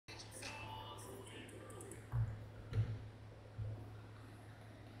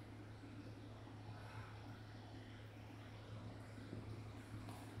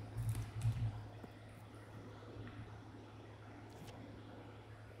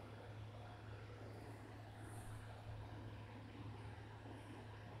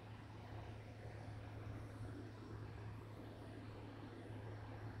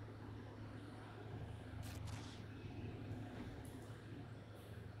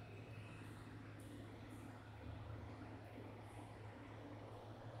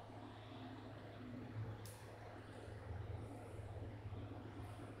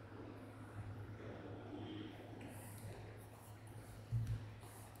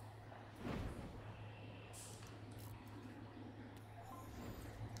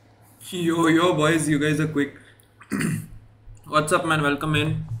Yo, boys, you guys are quick. What's up, man? Welcome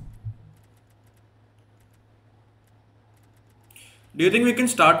in. Do you think we can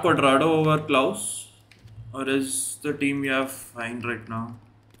start Quadrado over Klaus? Or is the team we have fine right now?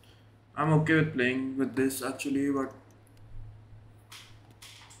 I'm okay with playing with this actually, but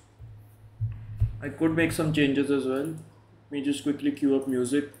I could make some changes as well. Let me just quickly queue up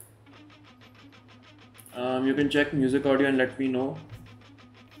music. You can check music audio and let me know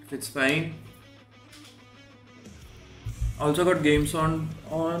if it's fine. Also got games on.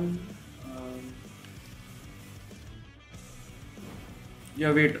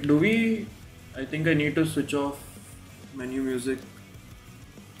 Yeah, wait. Do we? I think I need to switch off menu music.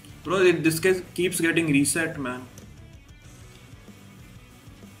 Bro, this case keeps getting reset, man.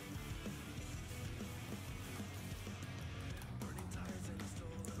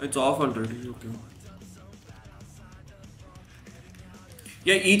 It's off already. Okay.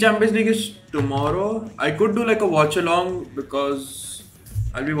 Yeah, eChampions League is tomorrow. I could do like a watch along because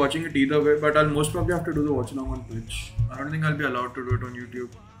I'll be watching it either way, but I'll most probably have to do the watch along on Twitch. I don't think I'll be allowed to do it on YouTube.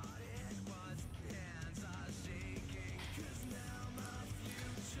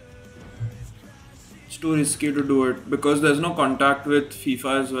 It's too risky to do it because there's no contact with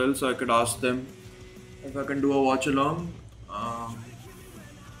FIFA as well, so I could ask them if I can do a watch along.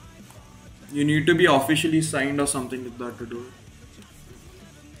 You need to be officially signed or something like that to do it.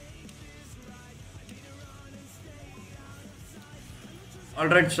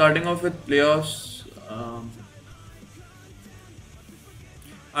 Alright, starting off with playoffs.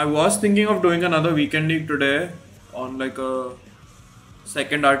 I was thinking of doing another weekend league today on like a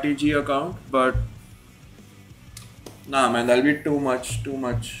second RTG account, but nah, man, that'll be too much.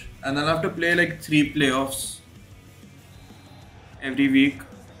 And I'll have to play like 3 playoffs every week,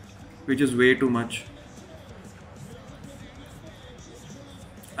 which is way too much.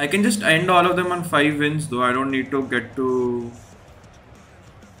 I can just end all of them on 5 wins, though. I don't need to get to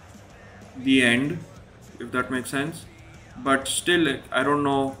the end, if that makes sense. But still, like, I don't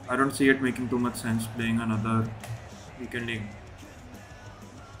know. I don't see it making too much sense playing another weekend league.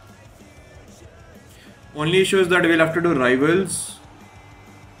 Only issue is that we'll have to do rivals,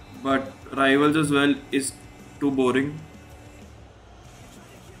 but rivals as well is too boring.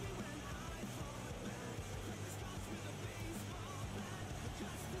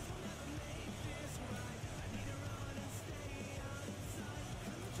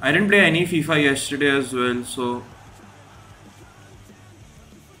 I didn't play any FIFA yesterday as well, so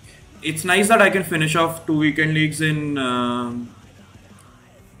it's nice that I can finish off 2 weekend leagues in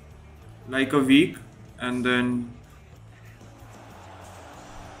like a week, and then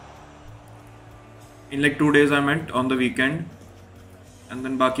in like 2 days I meant on the weekend, and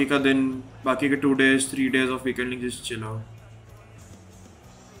then baki ka 2 days, 3 days of weekend league just chill out.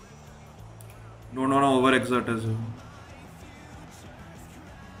 Don't wanna overexert as well.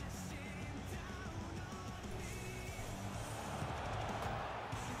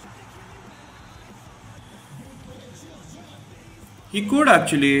 He could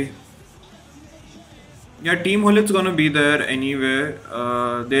actually. Yeah, Team Hulit's gonna be there anyway.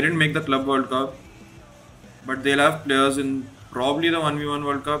 They didn't make the Club World Cup, but they'll have players in probably the 1v1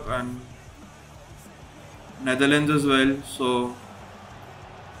 World Cup and Netherlands as well. So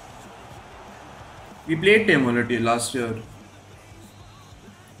we played Team Hulit last year.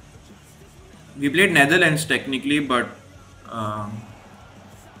 We played Netherlands technically, but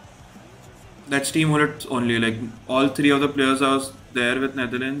that's Team Hulit only. Like all 3 of the players I was there with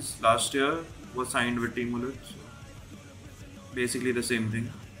Netherlands last year was signed with Team Hulit. So basically the same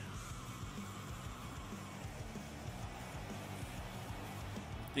thing.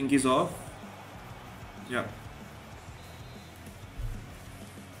 Think he's off? Yeah.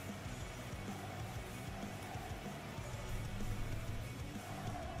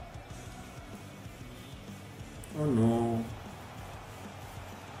 Oh no.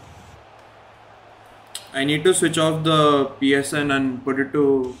 I need to switch off the PSN and put it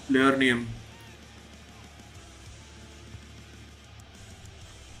to player name.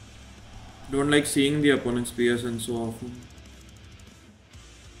 Don't like seeing the opponent's PSN so often.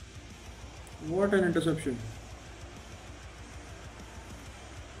 What an interception.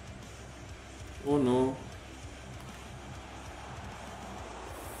 Oh no.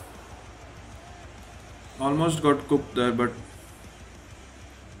 Almost got cooked there, but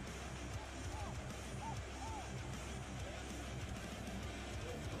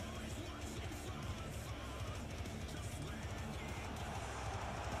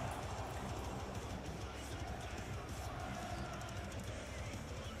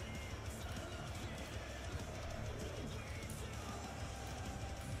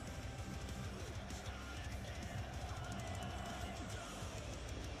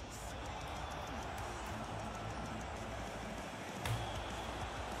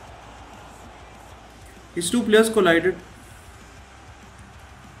His two players collided.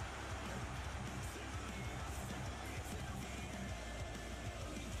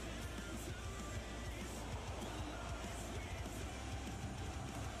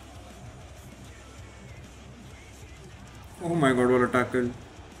 Oh my god, what a tackle.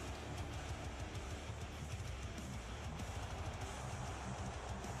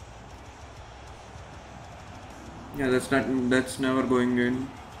 Yeah, that's never going in.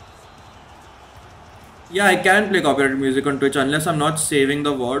 Yeah, I can play copyrighted music on Twitch unless I'm not saving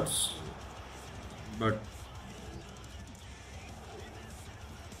the words. But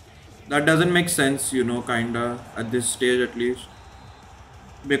that doesn't make sense, you know, kinda, at this stage at least.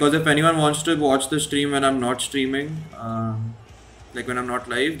 Because if anyone wants to watch the stream when I'm not streaming, like when I'm not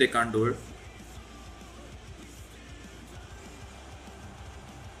live, they can't do it.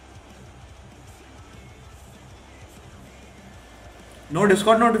 No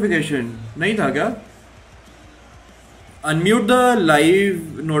Discord notification. नहीं था क्या? Unmute the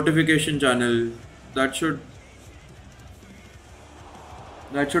live notification channel. That should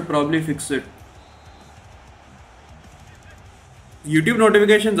probably fix it. YouTube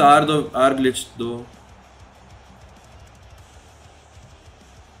notifications are glitched though.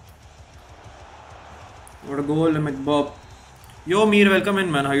 What a goal, McBob. Yo Mir, welcome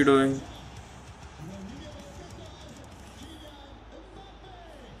in man, how you doing?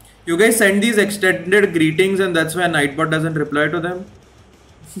 You guys send these extended greetings and that's why Nightbot doesn't reply to them?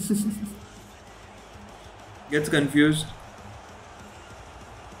 Gets confused.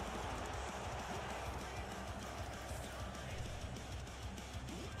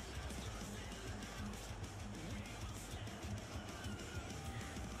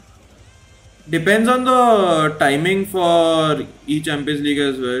 Depends on the timing for each Champions League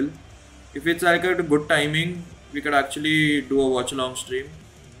as well. If it's like a good timing, we could actually do a watch along stream.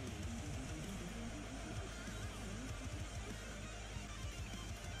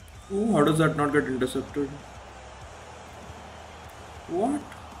 Oh, how does that not get intercepted? What?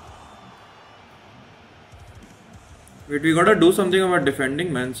 Wait, we gotta do something about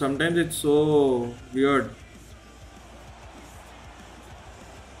defending, man. Sometimes it's so weird.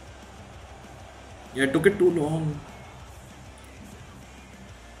 Yeah, it took it too long.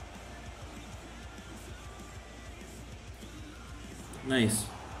 Nice.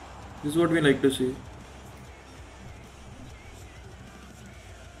 This is what we like to see.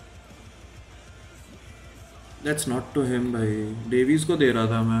 That's not to him, भाई. Davies को दे रहा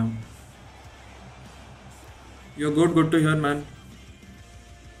था मैं. You're good to hear, man.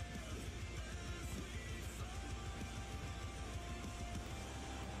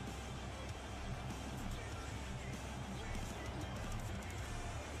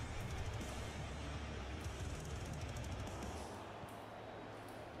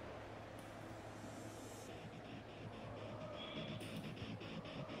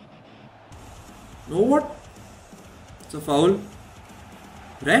 No, what? It's a foul.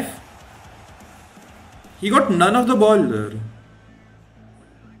 Ref? He got none of the ball there.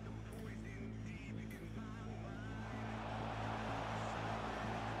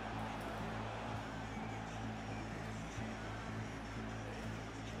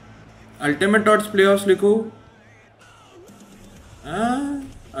 Ultimate Tots Playoffs लिखो.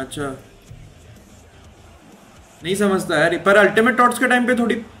 अच्छा नहीं समझता यार, पर अल्टीमेट टॉट्स के टाइम पे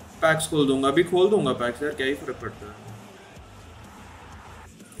थोड़ी पैक्स खोल दूंगा. अभी खोल दूंगा पैक्स यार, क्या ही फर्क पड़ता है.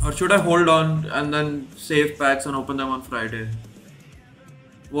 Or should I hold on and then save packs and open them on Friday?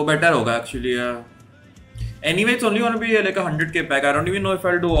 वो better होगा actually, yeah. Anyway, it's only gonna be like a 100k pack. I don't even know if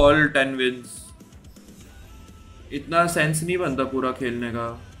I'll do all 10 wins. इतना sense नहीं बनता पूरा खेलने का.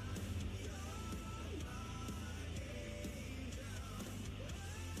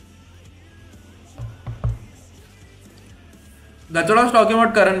 That's what I was talking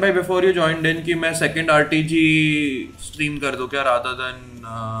about, Karan bhai, before you joined in, कि मैं second RTG stream कर दूँ क्या, rather than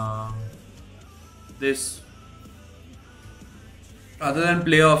this, rather than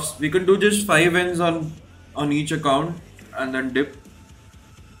playoffs. We could do just 5 wins on each account and then dip.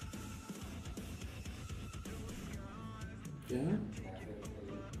 क्या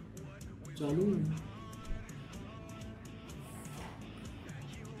चालू है?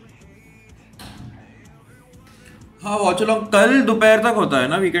 हाँ watch along कल दोपहर तक होता है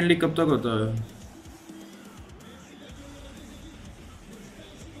ना. वीकेंड लीग कब तक होता है?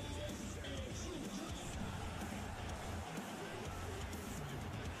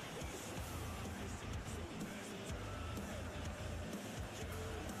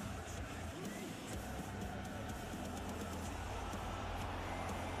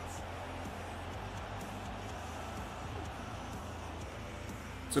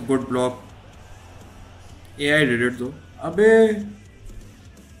 It's a good block. AI did it though. Abe,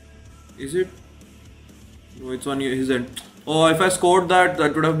 is it? No, it's on his end. Oh, if I scored that,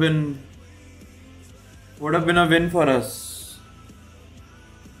 that would have been a win for us.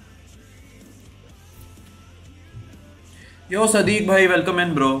 Yo, Sadiq bhai, welcome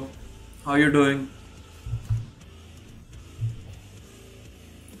in, bro. How you doing?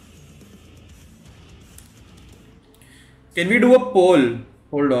 Can we do a poll?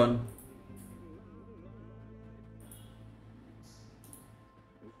 Hold on.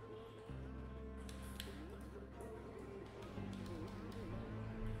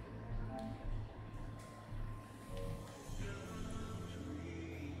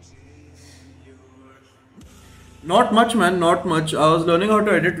 Not much, man. Not much. I was learning how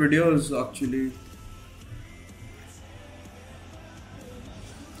to edit videos actually.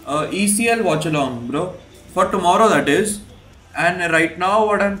 ECL watch along, bro. For tomorrow, that is. And right now,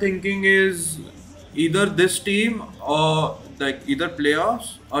 what I'm thinking is either this team or like either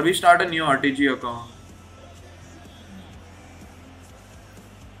playoffs or we start a new RTG account.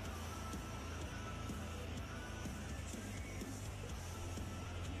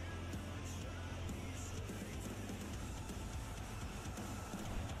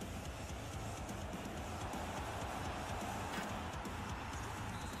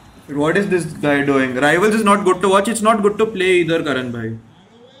 What is this guy doing? Rivals is not good to watch. It's not good to play either, Karan bhai.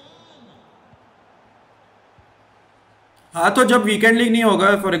 हाँ तो जब weekend league नहीं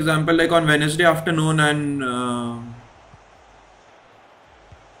होगा for example like on Wednesday afternoon and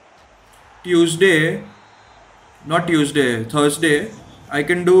Tuesday not Tuesday, Thursday, I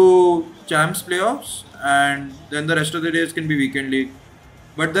can do champs playoffs and then the rest of the days can be weekend league.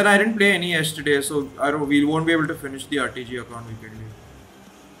 But then I didn't play any yesterday, so we won't be able to finish the RTG account weekend league.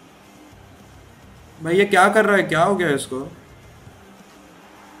 भाई ये क्या कर रहा है? क्या हो गया इसको?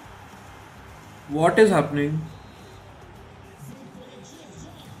 What is happening?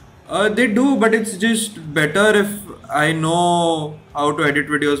 They do, but it's just better if I know how to edit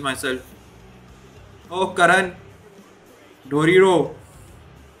videos myself. Oh, Karan, Doriro.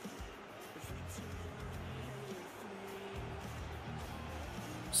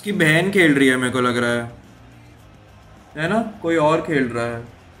 उसकी बहन खेल रही है मेरे को लग रहा है ना? कोई और खेल रहा है.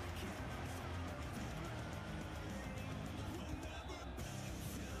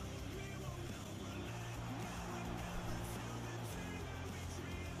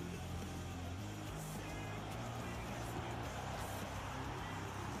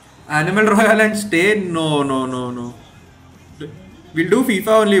 Animal Royale and stay? No, no, no, no. We'll do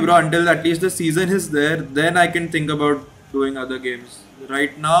FIFA only, bro, until at least the season is there. Then I can think about doing other games.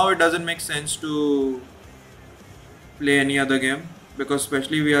 Right now, it doesn't make sense to play any other game because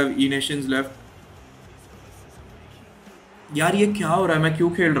especially we have eNations left. यार ये क्या हो रहा है? मैं क्यों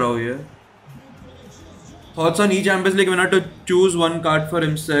खेल रहा हूँ ये? Thoughts on each Champions League winner to choose one card for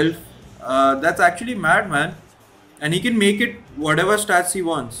himself. That's actually mad, man. And he can make it whatever stats he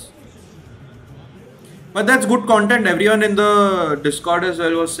wants. But that's good content. Everyone in the Discord as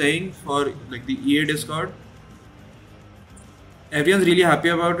well was saying for like the EA Discord. Everyone's really happy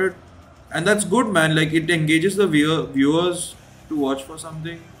about it. And that's good, man. Like it engages the viewers to watch for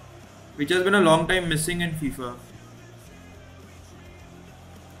something which has been a long time missing in FIFA.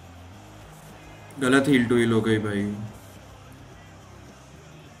 गलत heal to heal हो गई भाई.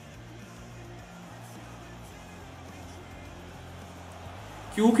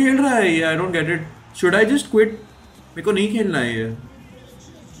 क्यों खेल रहा है ये? I don't get it. Should I just quit? मेरे को नहीं खेलना है ये.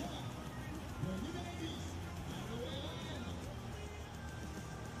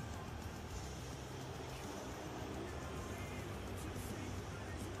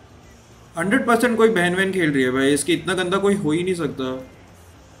 %100% कोई बहन बहन खेल रही है भाई. इसके इतना गंदा कोई हो ही नहीं सकता.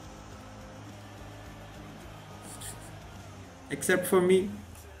 Except for me.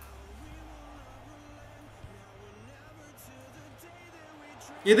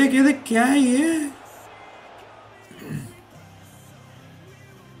 ये देख क्या है ये?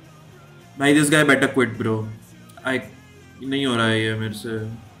 भाई this guy better quit, bro. नहीं हो रहा है ये मेरे से.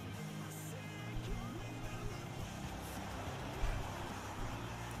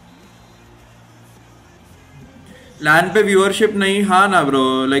 लैन पे व्यूअरशिप नहीं. हाँ ना ब्रो.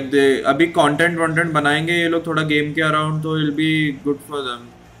 लाइक दे अभी कंटेंट बनाएंगे ये लोग थोड़ा गेम के अराउंड, तो will be good for them.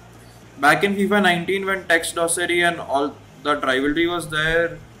 Back in FIFA 19 when DhTekkz, Dossary and all that rivalry was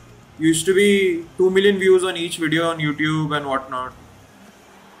there, used to be 2 million views on each video on YouTube and whatnot.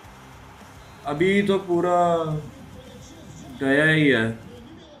 अभी तो पूरा गया ही है.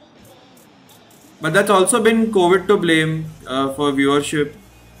 But that's also been COVID to blame for viewership.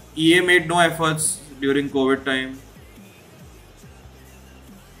 EA made no efforts during COVID time.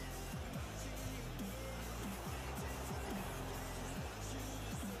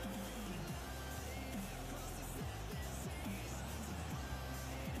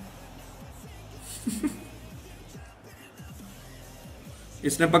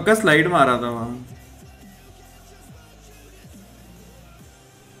 इसने पक्का slide मारा था वहां।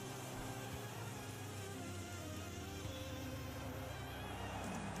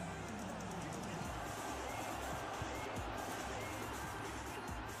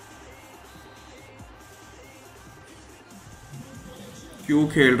 क्यों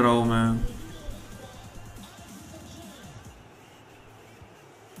खेल रहा हूं मैं?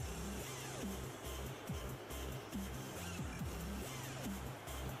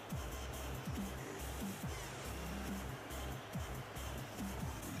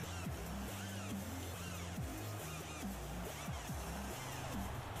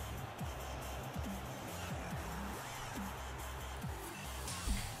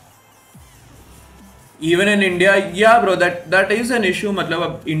 इवन इन इंडिया, या bro, that is an issue. मतलब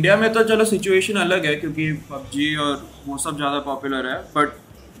अब इंडिया में तो चलो सिचुएशन अलग है क्योंकि पबजी और वो सब ज़्यादा पॉपुलर है,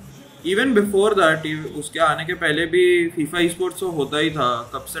 बट इवन बिफोर दैट, उसके आने के पहले भी फीफा ई स्पोर्ट्स तो होता ही था।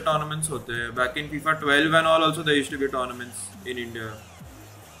 कब से टूर्नामेंट्स होते हैं? Back in FIFA 12 and all also there used to be tournaments in India.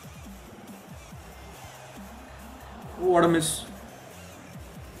 What a miss.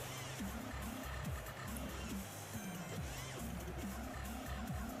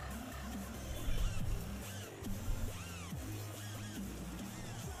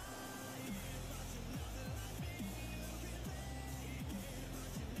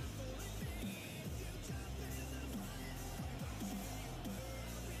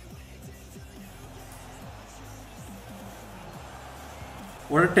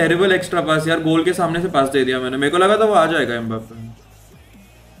 What a terrible extra पास यार, गोल के सामने से पास दे दिया मैंने। मेरे को लगा था वो आ जाएगा एम्बाप्पे।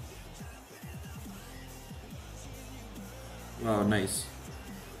 वाह नाइस।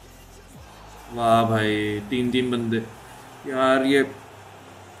 वाह भाई, तीन तीन बंदे यार। ये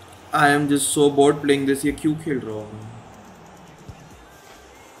I am just so board playing this. ये क्यों खेल रहा हूँ मैं?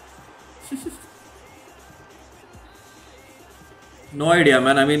 No idea,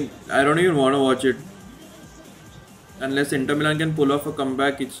 man. I mean, I don't even want to watch it. Unless Inter Milan can pull off a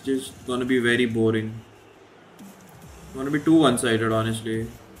comeback, it's just gonna be very boring. It's gonna be too one-sided, honestly.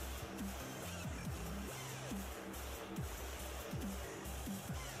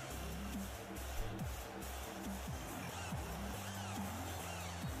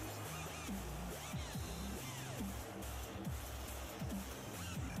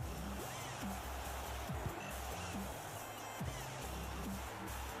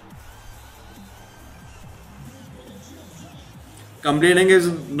 Complaining is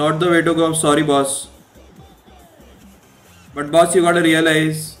not the way to go. Sorry, boss. But boss, you gotta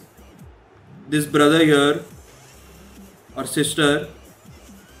realize this brother here or sister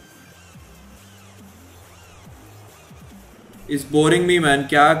is boring me, man.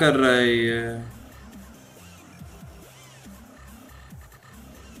 क्या कर रहा है ये?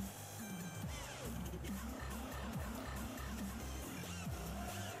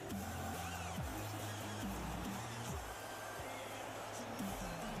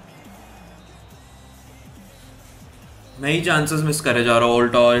 मैं ही chances miss करे जा रहा हूँ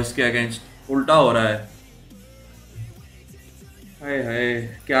उल्टा, और इसके अगेंस्ट उल्टा हो रहा है। हाय हाय,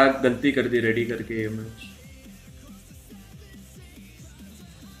 क्या गलती कर दी रेडी करके ये match.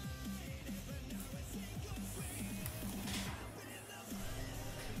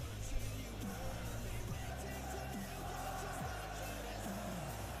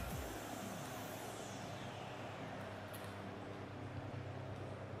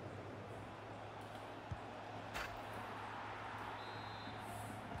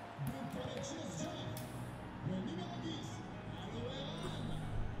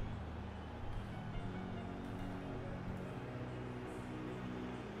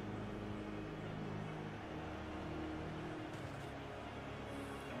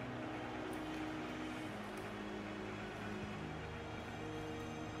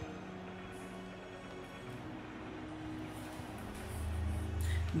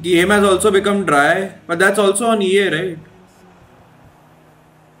 Game has also become dry, but that's also on EA, right?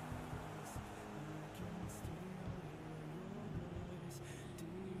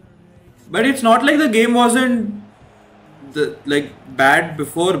 But it's not like the game wasn't like bad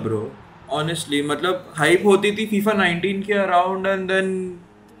before, bro. Honestly, मतलब hype होती थी FIFA 19 के around, and then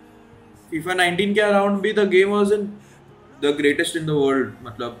FIFA 19 के around भी the game wasn't the greatest in the world.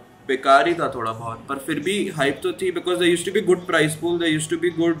 मतलब बेकार ही था थोड़ा बहुत, पर फिर भी hype तो थी because there used to be good prize pool, there used to be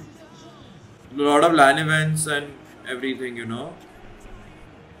good lot of LAN events and everything, you know.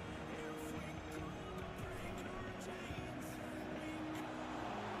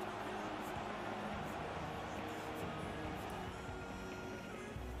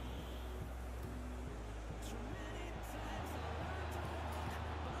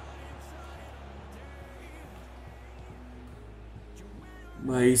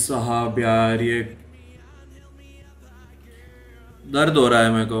 भाई साहब यार ये दर्द हो रहा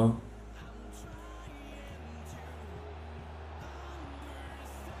है मेरे को.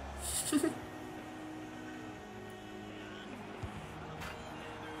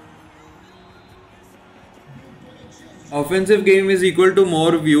 Offensive game is equal to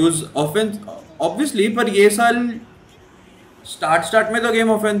more views offence obviously. पर ये साल स्टार्ट में तो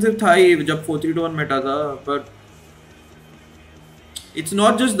गेम ऑफेंसिव था ही जब 4-3-1 मेटा था. पर it's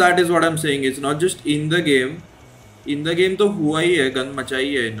not just that is what I am saying. It's not just in the game तो हुआ ही है, गन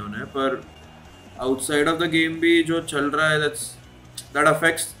मचाई है इन्होंने. पर आउटसाइड ऑफ द गेम भी जो चल रहा है that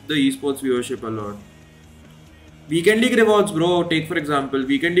affects the e sports viewership a lot. Weekend League rewards, bro. Take for example,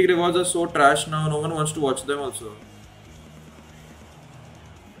 Weekend League rewards are so trash now. No one wants to watch them also.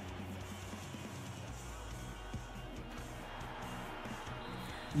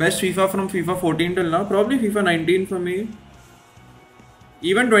 Best FIFA from FIFA 14 till now, probably FIFA 19 for me.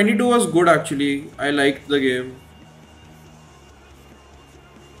 Even 22 was good actually. I liked the game.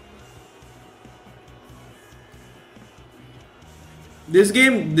 This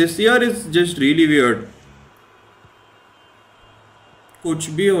game this year is just really weird. कुछ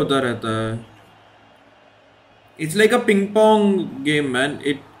भी होता रहता है. It's like a ping pong game, man.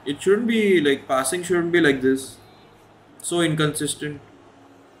 It shouldn't be like passing shouldn't be like this. So inconsistent.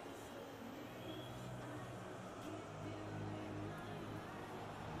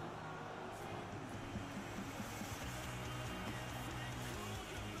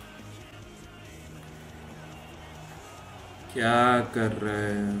 क्या कर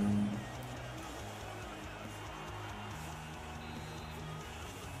रहे हैं?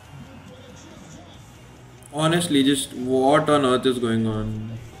 Honestly, just what on earth is going on?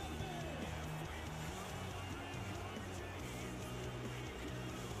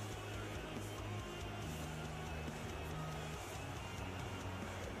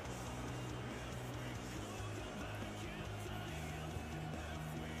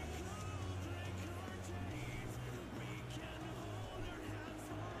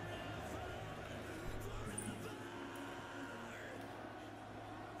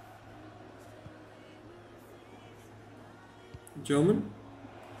 German?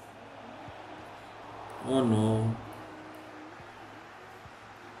 Oh no.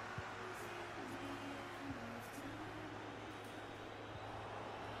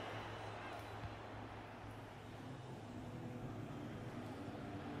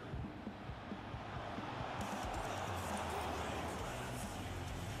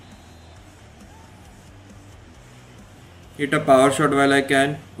 Hit a power shot while I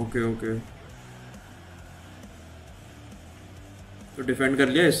can. Okay, okay. तो defend कर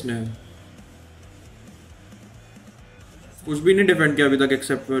लिया इसने. कुछ भी नहीं डिफेंड किया अभी तक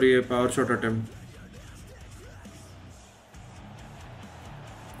एक्सेप्ट फॉर ये पावर शॉट अटेम्प्ट.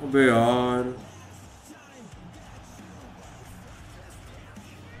 अबे यार.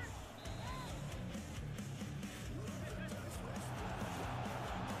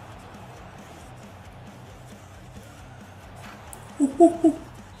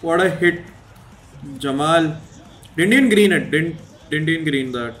 What a hit. Jamal didn't even green it. Didn't even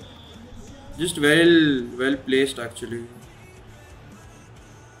green that. Just well placed actually.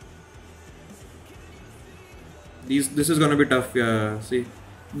 This is gonna be tough. Yeah, see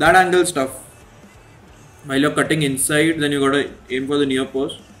that angle's tough. While you're cutting inside, then you gotta aim for the near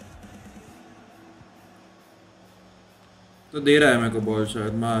post. तो दे रहा है मेरे को ball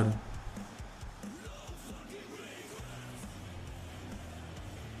शायद. मार.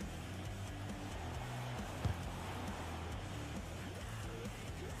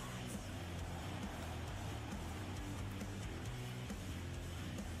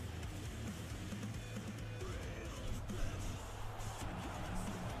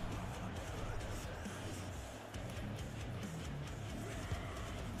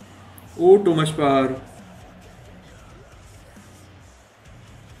 Oh, too much power.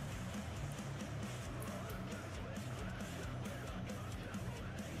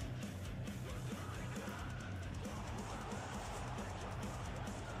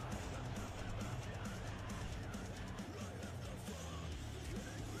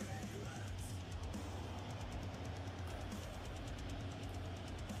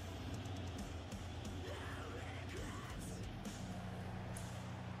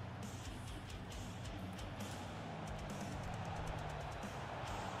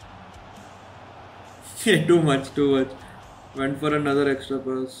 Too much, too much. Went for another extra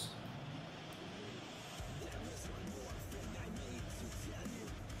pass.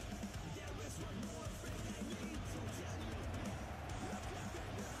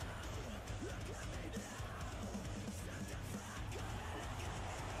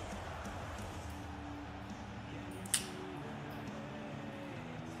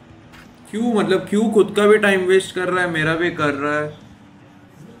 क्यों मतलब क्यों खुद का भी टाइम वेस्ट कर रहा है, मेरा भी कर रहा है.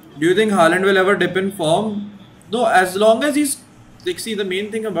 Do you think Haaland will ever dip in form? No, as long as he's like, see, the main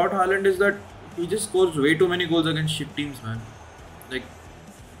thing about Haaland is that he just scores way too many goals against shit teams, man. Like,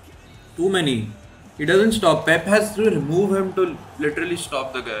 too many. He doesn't stop. Pep has to remove him to literally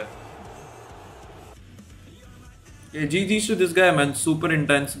stop the guy. Yeah, GG's to this guy, man. Super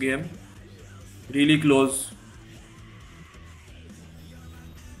intense game. Really close.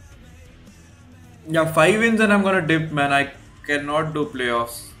 Yeah, 5 wins and I'm gonna dip, man. I cannot do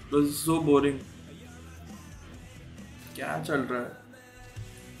playoffs. This is so boring. क्या चल रहा है?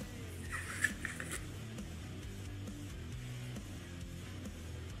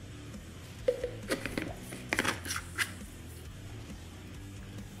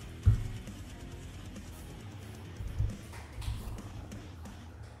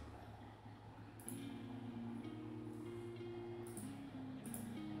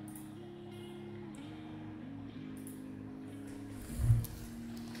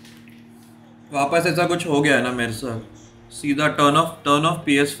 वापस ऐसा कुछ हो गया है ना मेरे साथ. सीधा turn off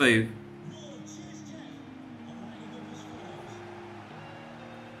PS5.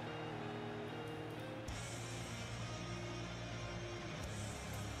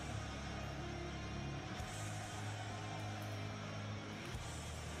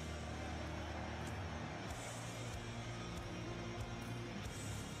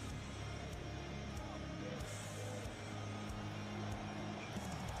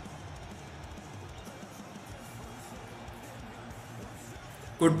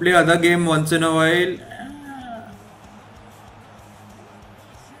 Could play other game once in a while.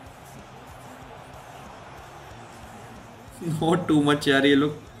 Not too much यार ये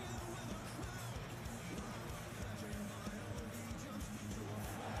लोग.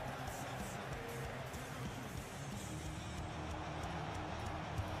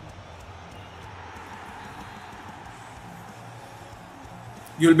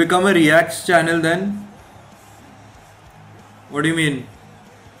 You'll become a reacts channel then? What do you mean?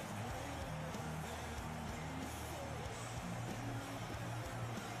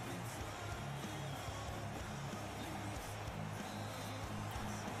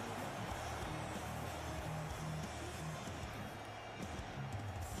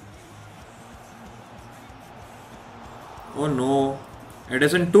 Oh no,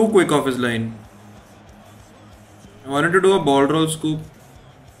 Edison too quick off his line. I wanted to do a ball roll scoop.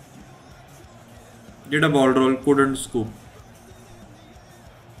 Did a ball roll, couldn't scoop.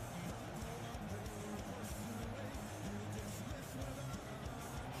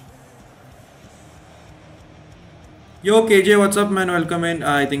 Yo KJ, what's up man? Welcome in.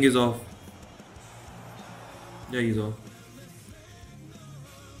 I think he's off. Yeah, he's off.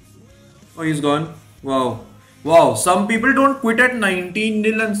 Oh, he's gone. Wow. Wow, some people don't quit at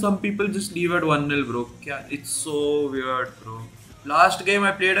 19-0 and some people just leave at 1-0, bro. It's so weird, bro. Last game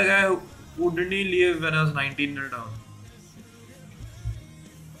I played a guy who didn't leave when I was 19-0 down.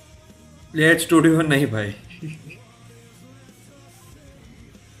 Let's do it, nahi bhai.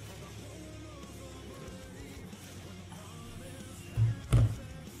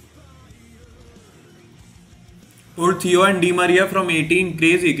 Or Theo and Di Maria from 18,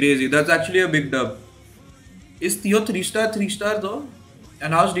 crazy. That's actually a big dub. Is Theo 3-star though?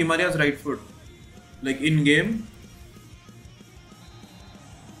 And how's Di Maria's right foot? Like in game?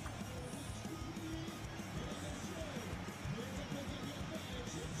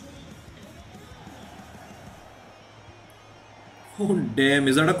 Oh damn,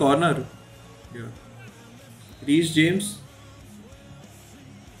 is that a corner? Yeah. Reece James?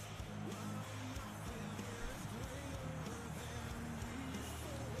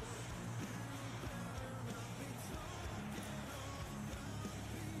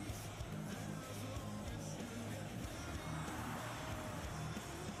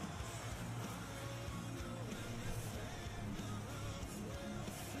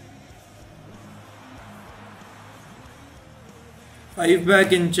 Five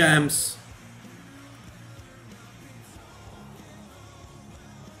back in champs.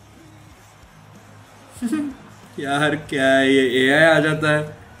 यार क्या है ये AI आ जाता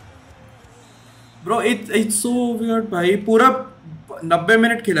है. Bro, it's so weird भाई. पूरा 90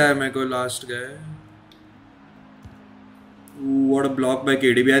 minute खिलाया मेरे को लास्ट गए. What a block by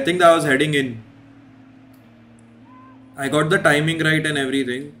KDB. I think that was heading in. I got the timing right and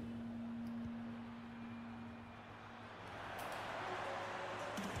everything.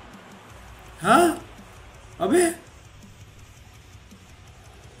 हाँ अबे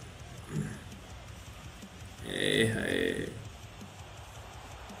हाय.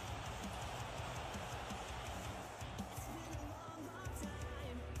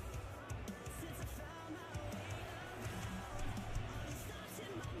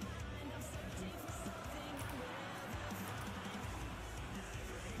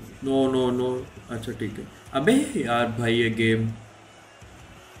 No no no. अच्छा ठीक है। अबे यार भाई ये game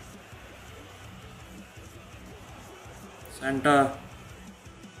Santa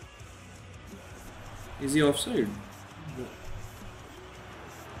is he offside?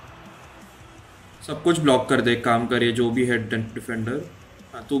 सब कुछ ब्लॉक कर दे, काम करे जो भी है डिफेंडर।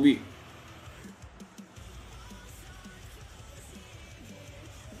 हाँ तू भी।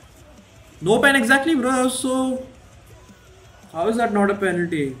 No pain exactly bro, so how is that not a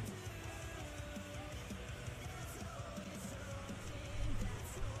penalty?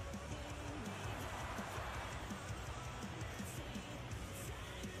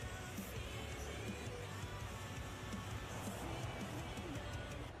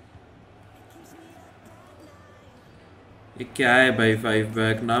 ये क्या है भाई? 5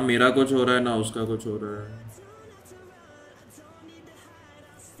 बैक ना, मेरा कुछ हो रहा है ना उसका कुछ हो रहा है।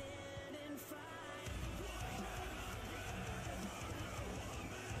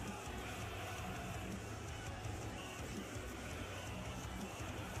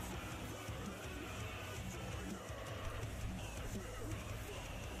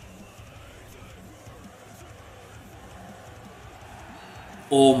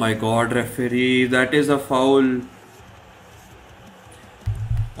 Oh my God referee, that is a foul.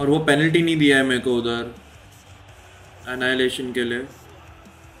 और वो पेनल्टी नहीं दिया है मेरे को उधर एनाइलेशन के लिए।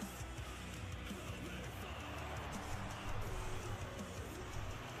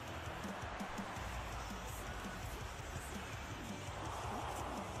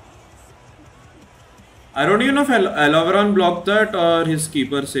 I don't even know if Alaveron blocked that or his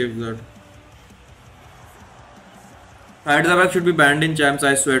keeper saved that. At the back should be banned in champs,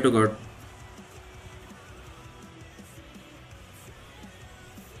 I swear to God.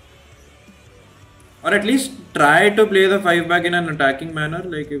 Or at least try to play the 5 back in an attacking manner,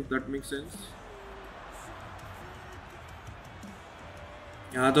 like if that makes sense.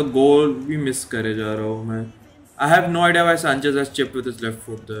 यहाँ तो गोल भी miss करे जा रहा हूँ मैं। I have no idea why Sanchez has chipped with his left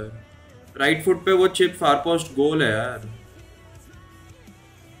foot there. Right foot पे वो chip far post goal है यार।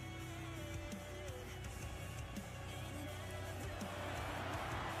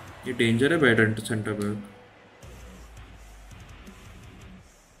 ये डेंजर है bat centre back.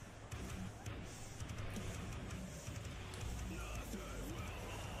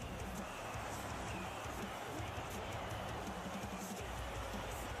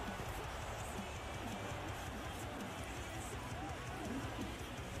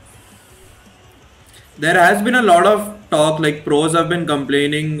 There has been a lot of talk, like pros have been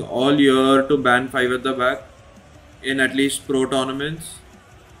complaining all year to ban 5 at the back in at least pro tournaments.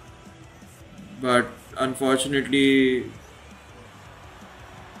 But unfortunately,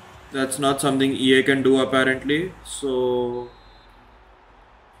 that's not something EA can do apparently. So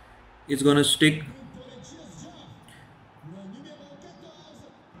it's gonna stick.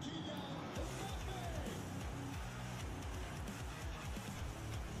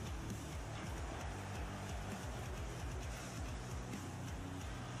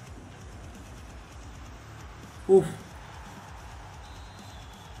 Oof.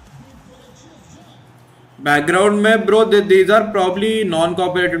 Background में bro, these are probably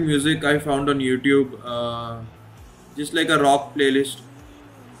non-copyrighted music I found on YouTube. Just like a rock playlist.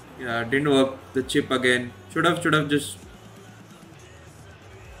 Yeah, didn't work. The chip again. Should have just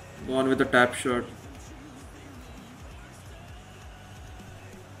gone with a tap shot.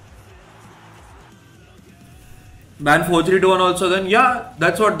 Ban 4-3-2-1 also then. Yeah,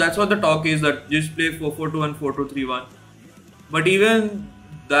 that's what the talk is, that just play 4-4-2 and 4-2-3-1. But even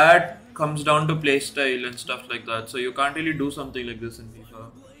that comes down to play style and stuff like that. So you can't really do something like this in FIFA.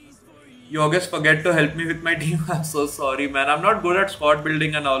 You always forget to help me with my team. I'm so sorry, man. I'm not good at squad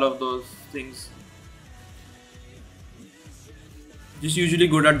building and all of those things. Just usually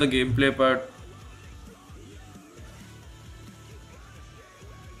good at the gameplay part.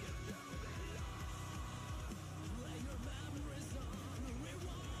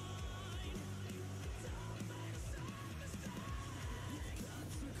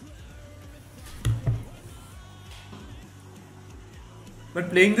 But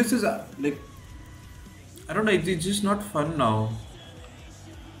playing this is like, I don't know, it's just not fun now.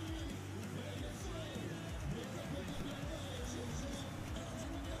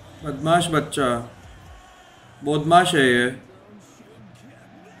 बदमाश बच्चा, बदमाश है ये।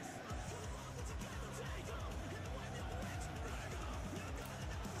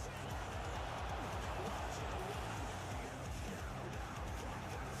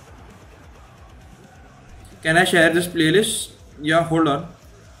 Can I share this playlist? Yeah, hold on.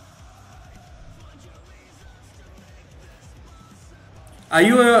 Are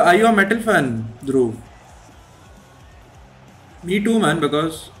you a metal fan, Dhruv? Me too, man,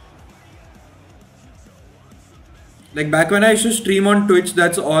 because Like back when I used to stream on Twitch,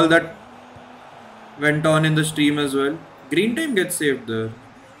 that's all that went on in the stream as well. Green time gets saved there.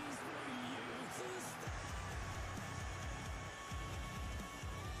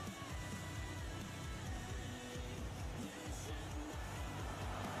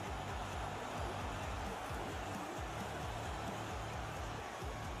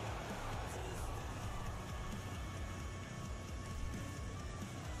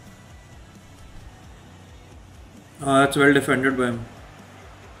 That's well defended by him.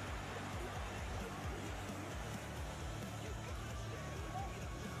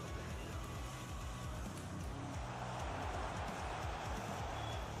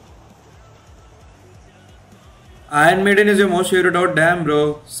 Iron Maiden is your most favorite out? Damn,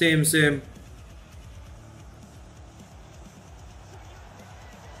 bro. Same, same.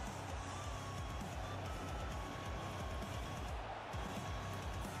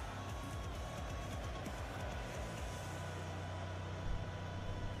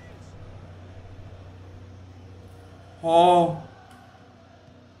 Oh.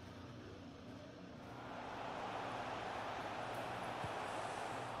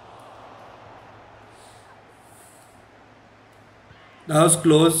 That was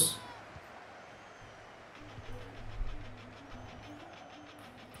close.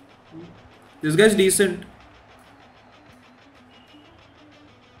 This guy's decent.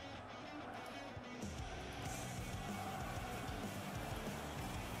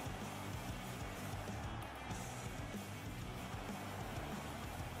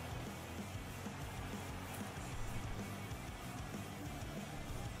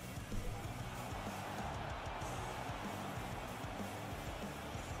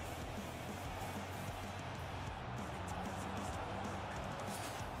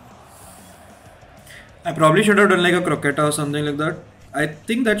 I probably should have done like a croqueta or something like that. I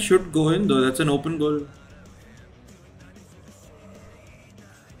think that should go in though. That's an open goal.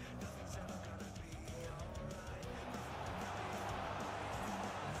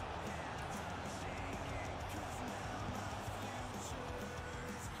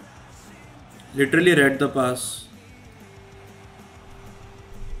 Literally read the pass.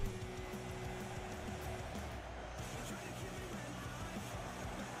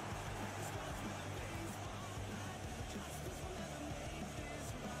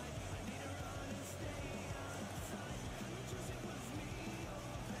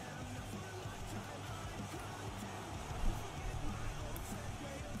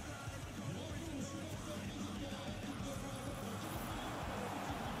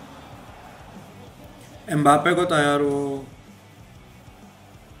 Mbappe को तो यार वो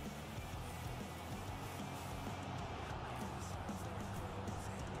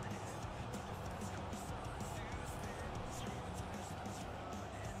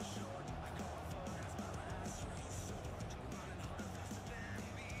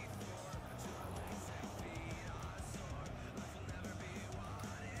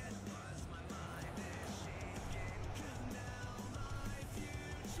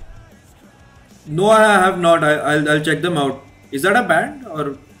No, I have not. I'll check them out. Is that a band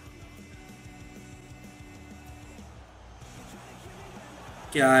or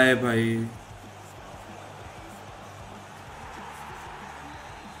क्या है भाई?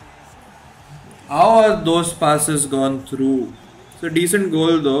 How are those passes gone through? It's a decent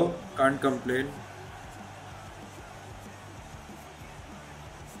goal though. Can't complain.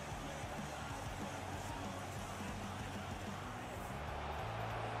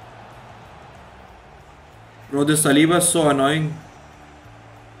 Bro, this Saliba is so annoying.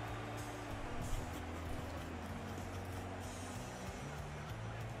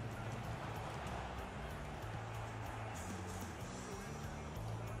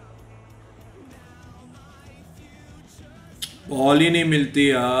 Ball ही नहीं मिलती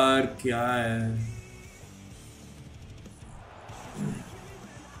यार, क्या है?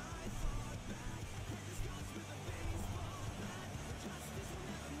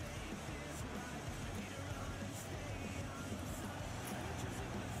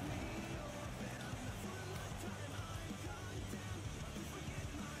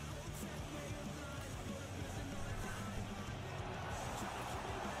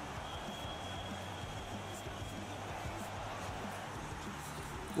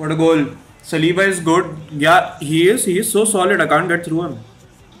 What a goal. Saliba is good. Yeah, he is. He is so solid. I can't get through him.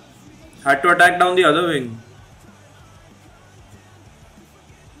 Had to attack down the other wing.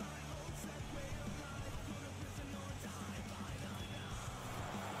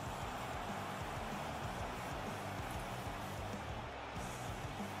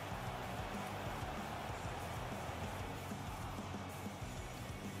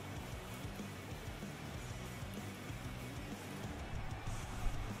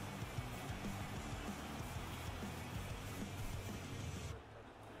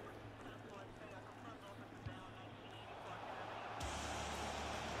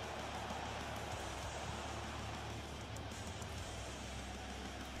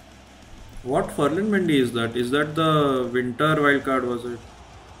 What Ferland Mendy is that? Is that the winter wildcard, was it?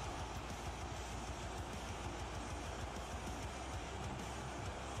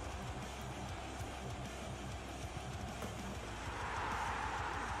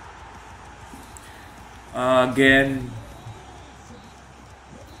 Again.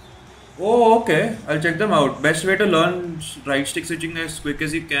 Oh, okay. I'll check them out. Best way to learn right stick switching as quick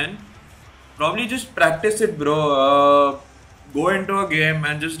as you can. Probably just practice it, bro. Go into a game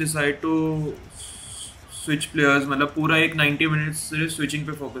and just decide to switch players. मतलब पूरा एक 90 minutes सिर्फ switching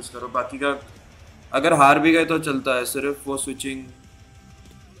पे focus करो. बाकी का अगर हार भी गए तो चलता है. सिर्फ वो switching.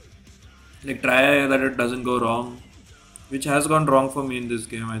 Like try that it doesn't go wrong, which has gone wrong for me in this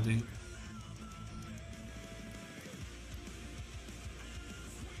game, I think.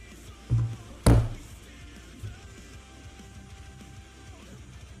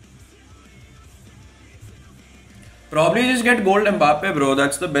 Probably just get gold Mbappe, bro.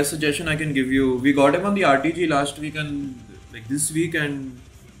 That's the best suggestion I can give you. We got him on the RTG last week and like this week, and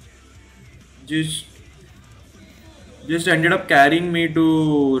just ended up carrying me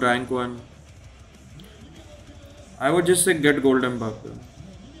to rank 1. I would just say get gold Mbappe.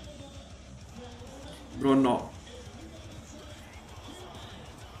 Bro, no.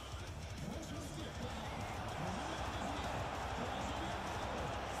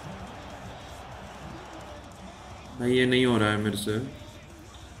 नहीं, ये नहीं हो रहा है मेरे से.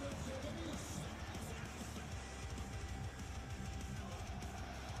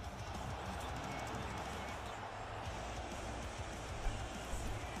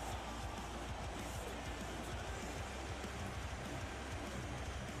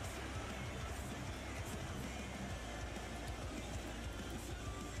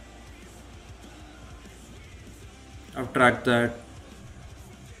 I've tracked that.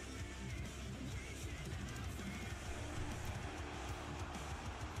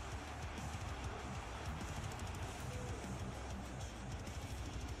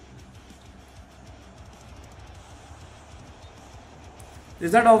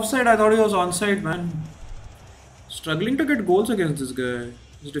 Is that offside? I thought he was onside, man. Struggling to get goals against this guy.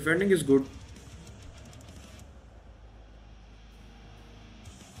 His defending is good.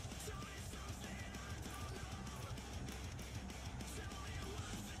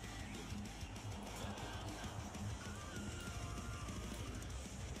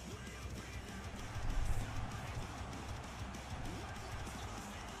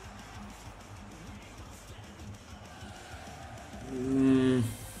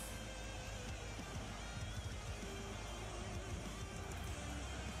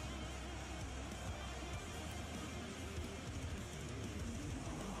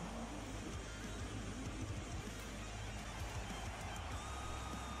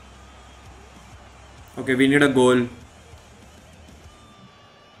 Okay, we need a goal.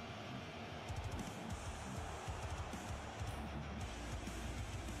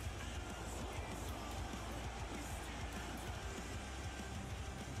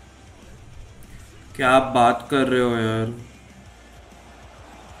 क्या आप बात कर रहे हो यार?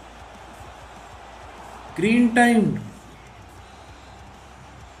 Green time.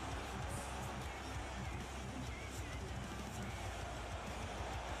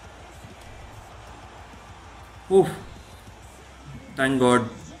 Oof. Thank God.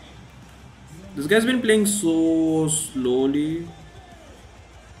 This guy's been playing so slowly.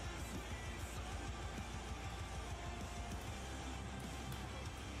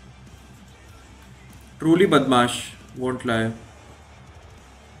 Truly badmash, won't lie.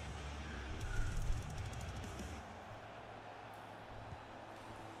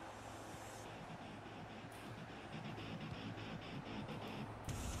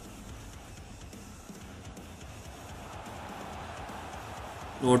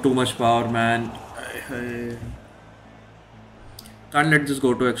 No, too much power, man. Can't let this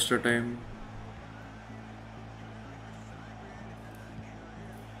go to extra time.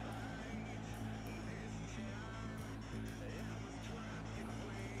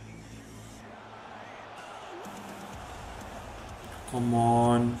 Come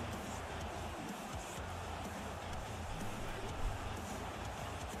on.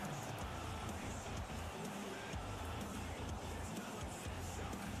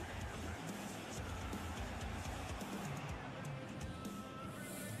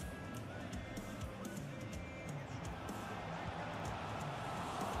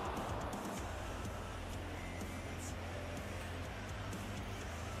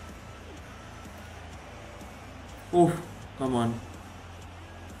 Oh, come on.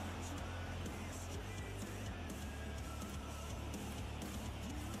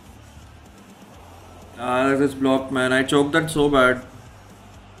 Ah, this blocked, man. I choked that so bad.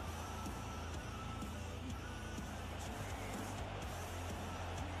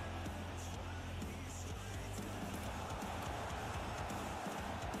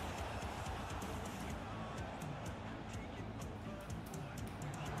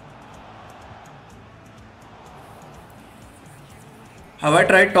 Have I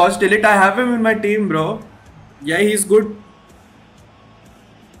tried Toss Delete? I have him in my team, bro. Yeah, he's good.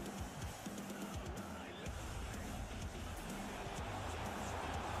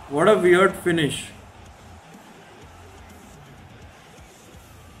 What a weird finish.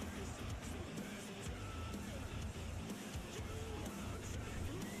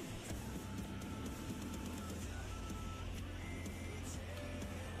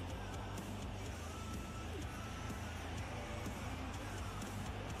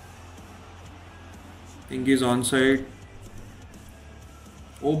 Think he's onside.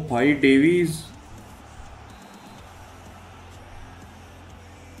 Oh, bhai, Davies.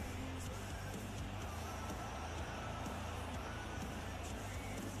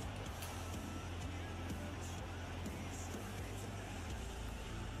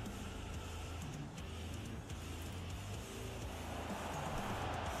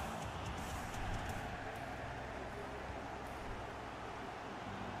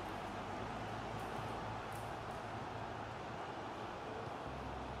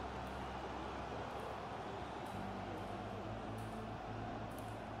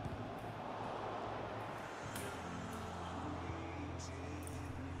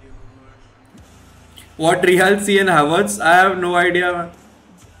 What Real see in Havertz? I have no idea, man.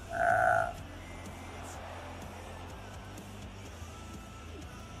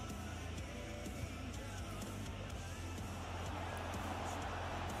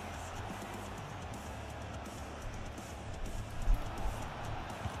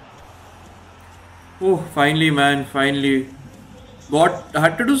 Oh, finally, man, finally.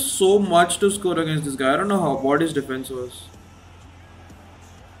 Had to do so much to score against this guy. I don't know what his defense was.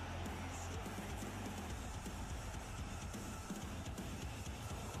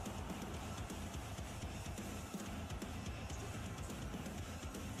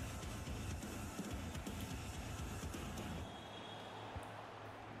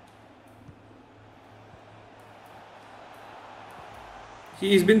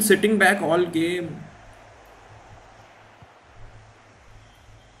 He's been sitting back all game.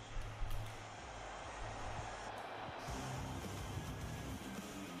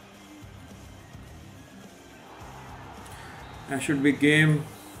 That should be game.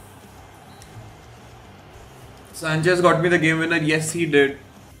 Sanchez got me the game winner. Yes, he did.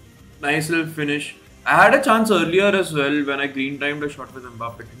 Nice little finish. I had a chance earlier as well when I green timed a shot with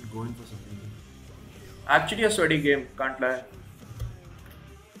Mbappe. Didn't go in for something. Actually, a sweaty game. Can't lie.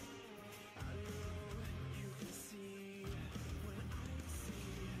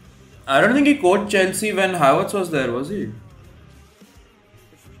 I don't think he coached Chelsea when Havertz was there, was he?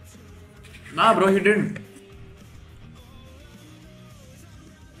 Nah, bro, he didn't.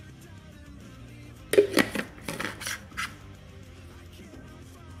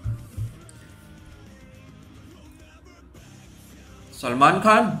 Salman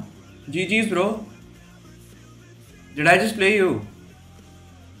Khan? GG's, bro. Did I just play you?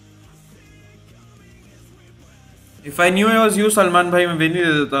 If I knew it was you, Salman bhai, मैं win ही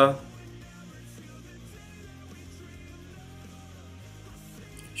दे देता.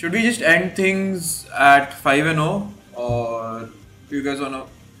 Should we just end things at 5-0, or do you guys wanna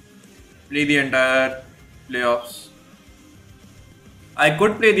play the entire playoffs? I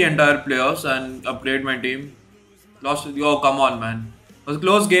could play the entire playoffs and upgrade my team. Lost. Oh, come on, man. It was a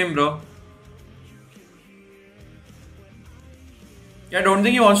close game, bro. Yeah, I don't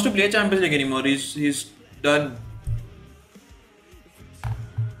think he wants to play Champions League anymore. He's done.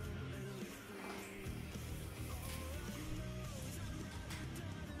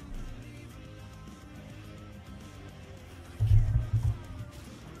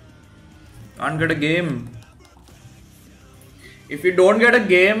 Can't get a game. If we don't get a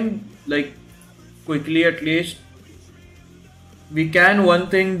game, like quickly at least, we can one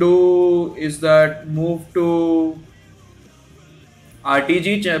thing do is that move to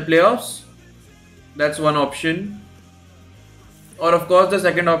RTG playoffs. That's one option. Or of course the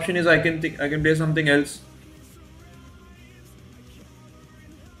second option is I can play something else.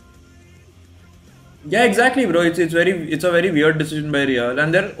 Yeah, exactly, bro. It's a very weird decision by Real,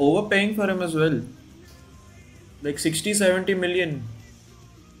 and they're overpaying for him as well. Like 60-70 million.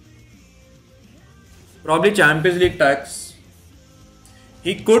 Probably Champions League tax.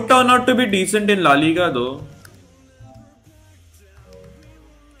 He could turn out to be decent in La Liga though.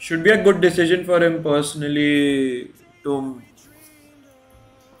 Should be a good decision for him personally to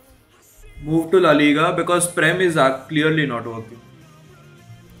move to La Liga because Prem is clearly not working.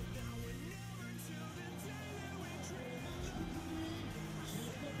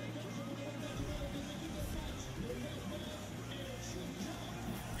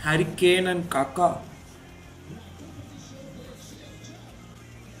 Harry Kane and Kaka.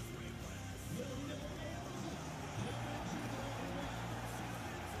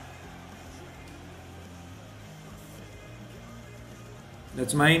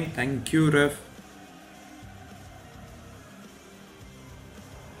 That's mine. Thank you, ref.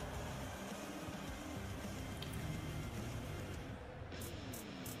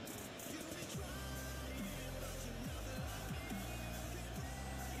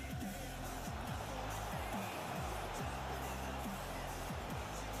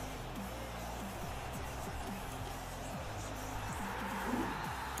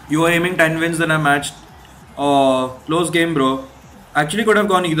 You were aiming 10 wins, then I matched. Oh, close game, bro. Actually, could have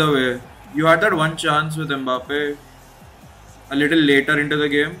gone either way. You had that one chance with Mbappe a little later into the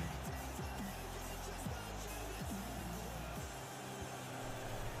game.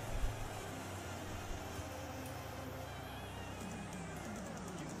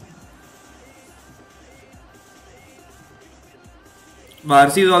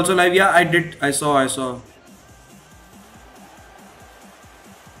 Varsi is also live. Yeah, I did. I saw.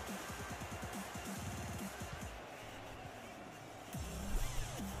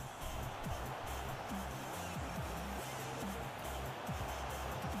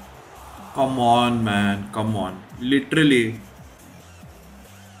 Come on, man. Come on. Literally.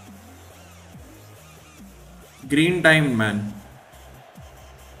 Green time, man.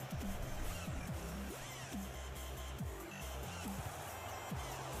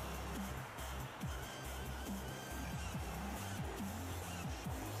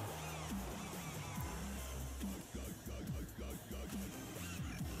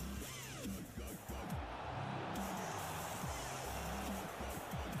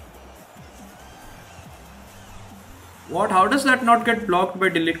 What? How does that not get blocked by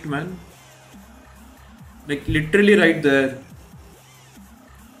DhTekkz, man? Like literally right there.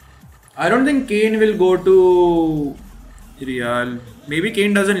 I don't think Kane will go to Real. Maybe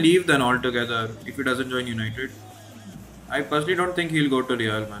Kane doesn't leave then altogether if he doesn't join United. I personally don't think he'll go to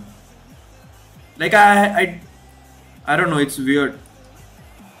Real, man. Like I don't know. It's weird.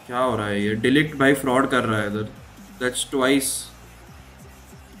 क्या हो रहा है ये? DhTekkz भाई fraud कर रहा है इधर. That's twice.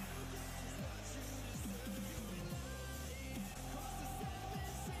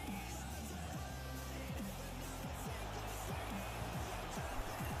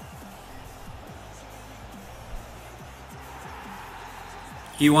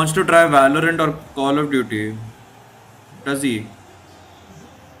 He wants to try Valorant or Call of Duty. Does he?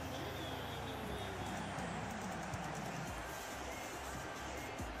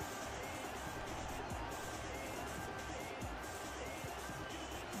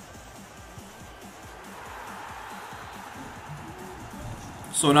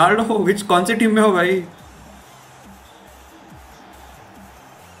 सोनाल्डो which कौन सी टीम में हो भाई?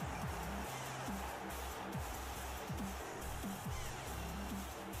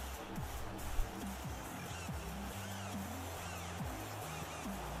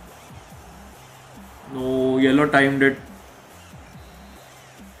 No, yellow timed it.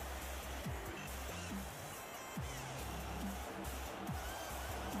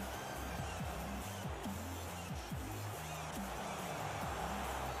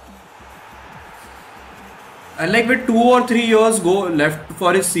 And like with 2 or 3 years go left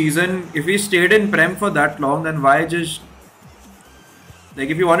for his season, if he stayed in Prem for that long, then why just like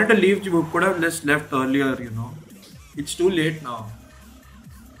if he wanted to leave, you could have just left earlier, you know. It's too late now.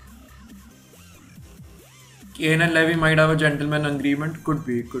 Kane and LIVEE might have a gentleman agreement. Could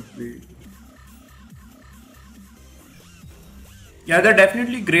be. Yeah, they're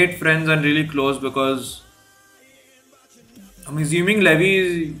definitely great friends and really close because I'm assuming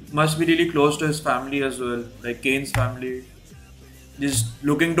LIVEE must be really close to his family as well, like Kane's family. Just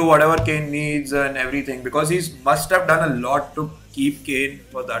looking to whatever Kane needs and everything because he must have done a lot to keep Kane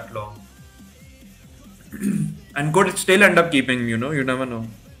for that long. And could still end up keeping, you know, you never know.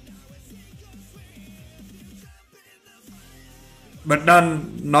 But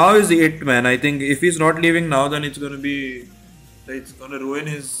now is it, man. I think if he's not leaving now, then it's gonna ruin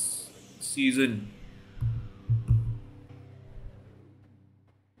his season.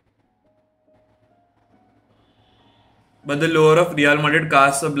 But the lore of Real Madrid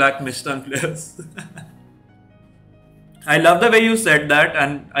casts a black mist on players. I love the way you said that,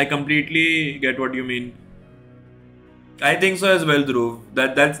 and I completely get what you mean. I think so as well, Dhruv.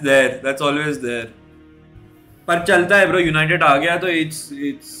 That's there. That's always there. पर चलता है, bro. United आ गया तो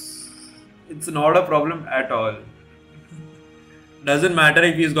it's not a problem at all. Doesn't matter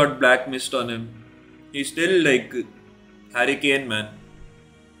if he's got black mist on him. He's still like Harry Kane, man.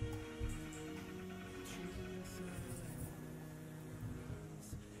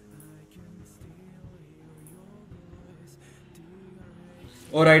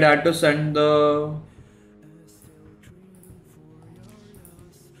 Alright, I had to send the...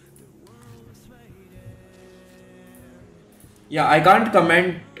 Yeah, I can't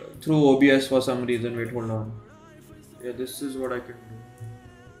comment through OBS for some reason. Wait, hold on. Yeah, this is what I can do.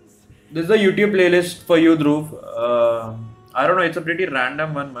 This is a YouTube playlist for you, Dhruv. I don't know, it's a pretty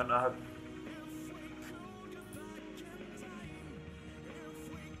random one, man.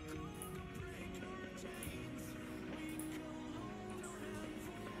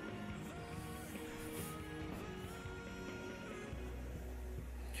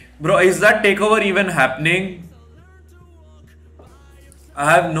 Bro, is that takeover even happening? I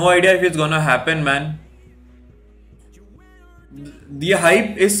have no idea if it's gonna happen, man. The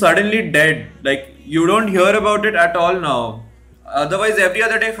hype is suddenly dead. Like, you don't hear about it at all now. Otherwise, every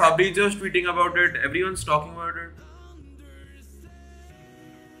other day Fabrizio's tweeting about it, everyone's talking about it.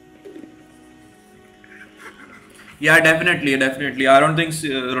 Yeah, definitely, definitely. I don't think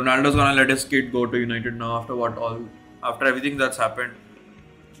Ronaldo's gonna let his kid go to United now after after everything that's happened.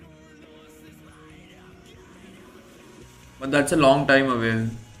 But that's a long time away.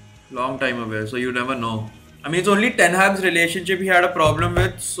 Long time away, so you never know. I mean, it's only Ten Hag's relationship he had a problem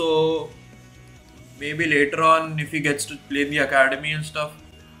with, so maybe later on, if he gets to play in the academy and stuff.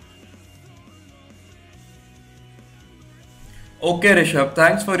 Okay, Rishabh,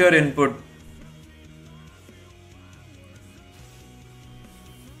 thanks for your input.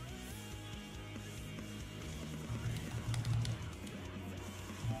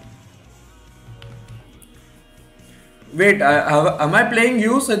 Wait, am I playing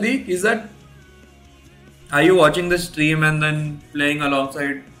you, Sadiq? Is that. Are you watching the stream and then playing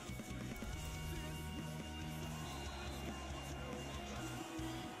alongside?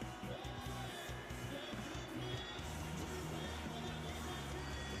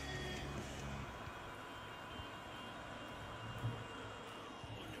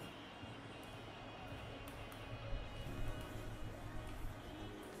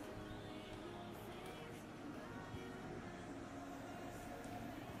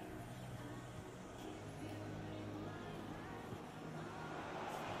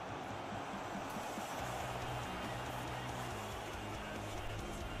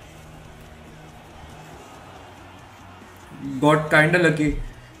 Got kinda lucky.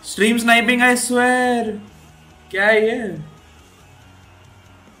 Stream sniping, I swear. क्या है ये?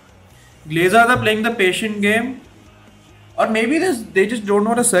 Glazers are playing the patient game, or maybe they just don't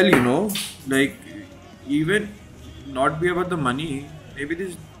want to sell. Like even not be about the money. Maybe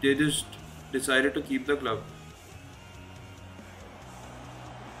they just decided to keep the club.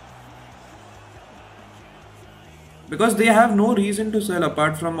 Because they have no reason to sell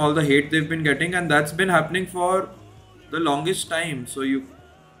apart from all the hate they've been getting, and that's been happening for the longest time. So you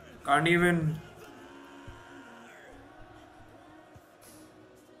can't even.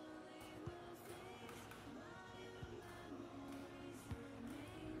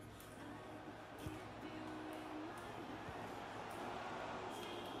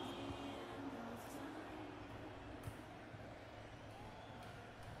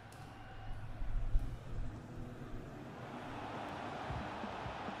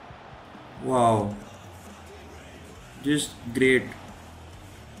 Wow, just great.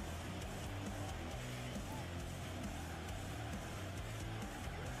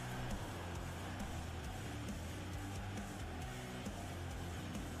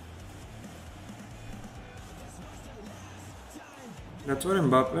 That's what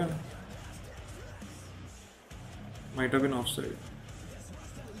Mbappe might have been offside.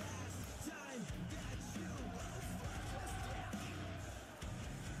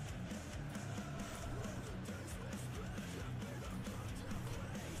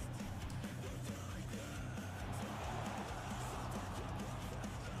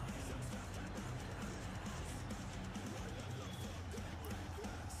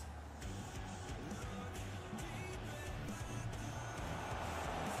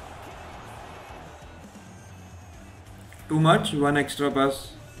 Too much? One extra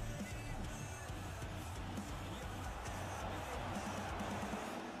pass.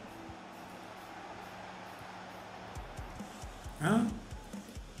 Huh?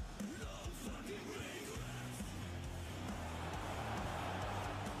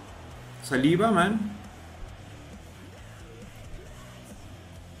 Saliba, man.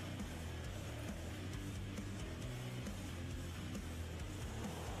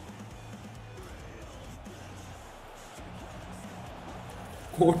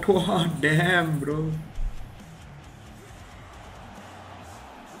 Courtois, damn, bro.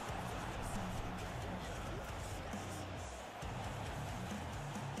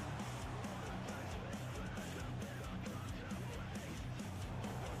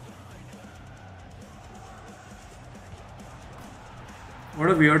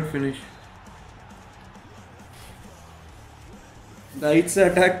 What a weird finish. Right से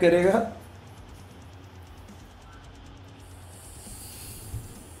attack करेगा.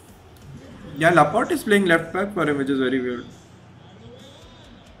 Yeah, Laporte is playing left back for him, which is very weird.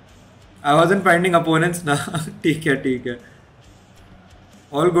 I wasn't finding opponents now. ठीक है, ठीक है.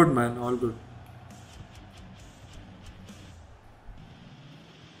 All good, man. All good.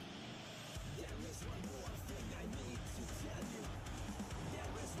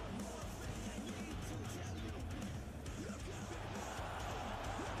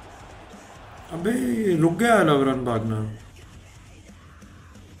 अबे रुक गया लवरन भागना.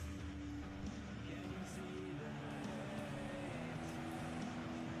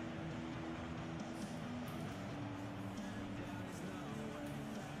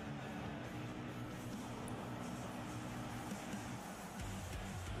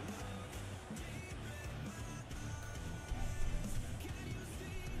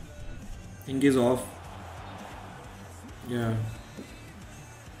 think he's off. Yeah.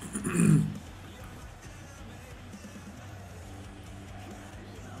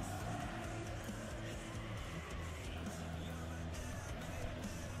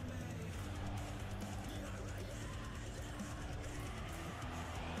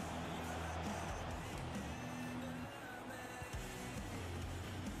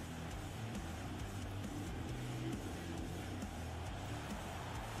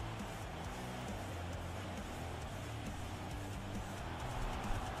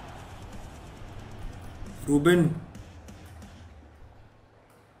 Ruben.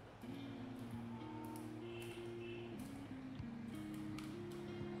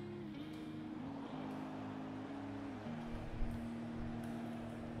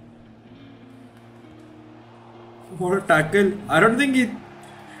 What a tackle. I don't think he...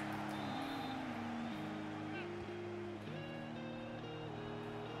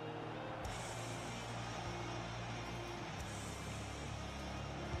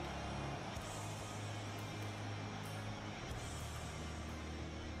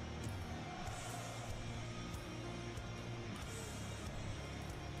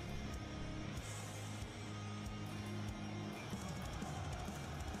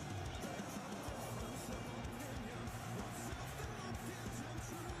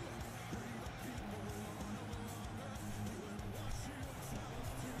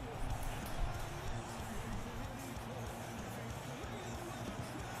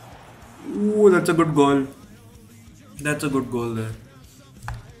 Ooh, that's a good goal. That's a good goal there.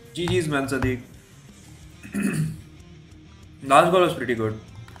 GG's, man, Sadiq. Last goal was pretty good.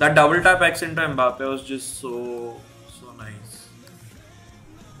 That double tap X into Mbappe was just so nice.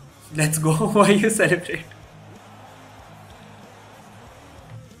 Let's go. Why you celebrate?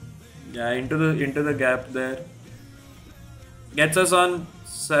 Yeah, into the gap there. Gets us on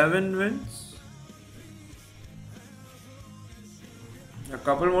 7 wins. A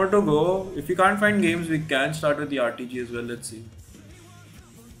couple more to go. If we can't find games, we can start with the RTG as well. Let's see.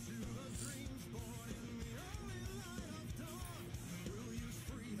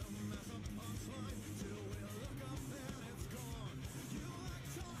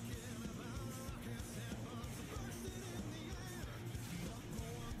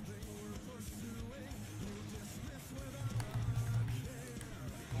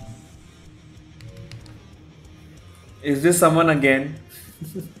 Is this someone again?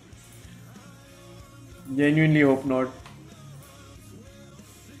 Genuinely hope not.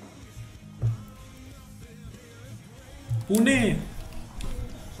 Pune.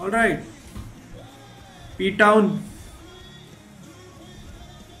 Alright. P-Town.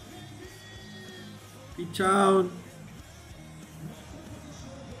 P-Town.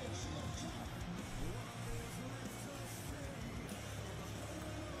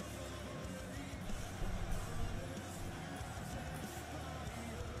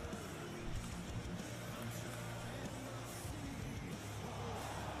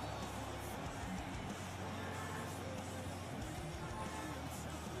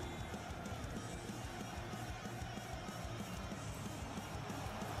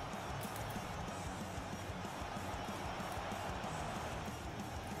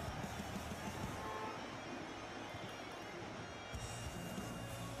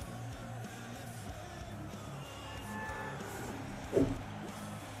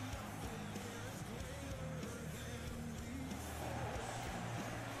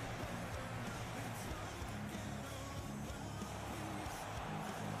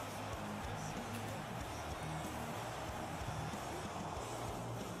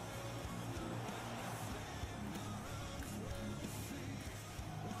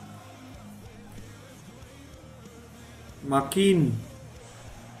 Makin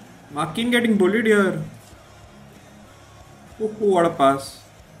getting bullied here. Oh, what a pass.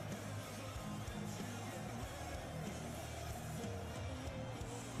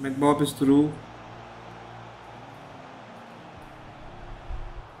 McBob is through.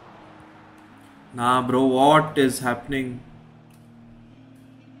 Nah, bro, what is happening?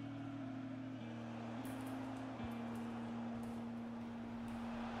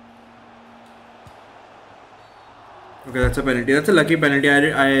 Okay, that's a penalty. That's a lucky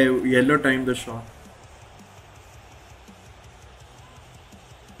penalty. I yellow timed the shot.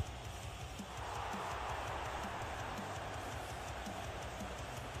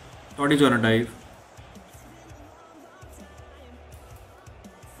 Thought he's gonna dive.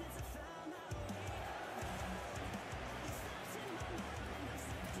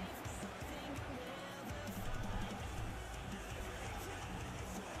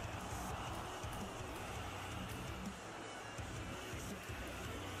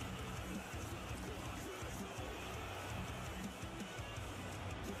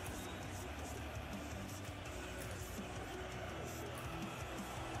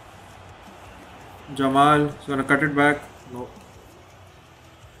 Jamal is gonna cut it back. No.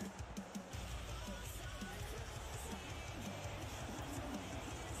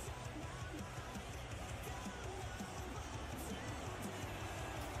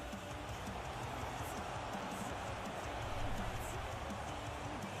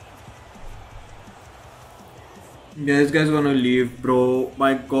 Yeah, this guy's gonna leave, bro.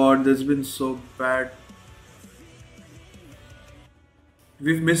 My god, this has been so bad.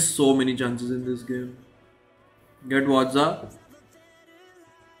 We've missed so many chances in this game. Get Wadza.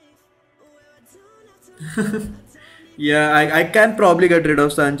 Yeah, I can probably get rid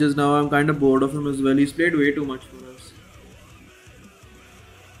of Sanchez now. I'm kind of bored of him as well. He's played way too much for us.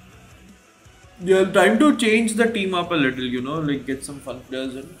 Yeah, time to change the team up a little, you know, like get some fun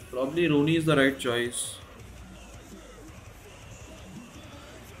players in. Probably Rooney is the right choice.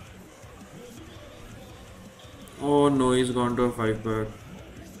 Oh no, he's gone to a 5-back.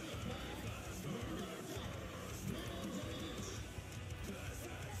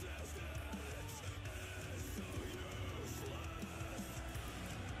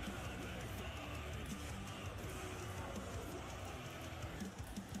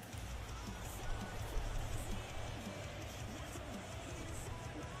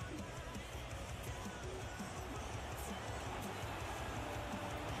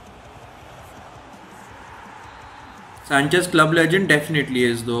 Sanchez club legend definitely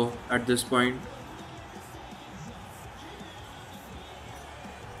is though at this point.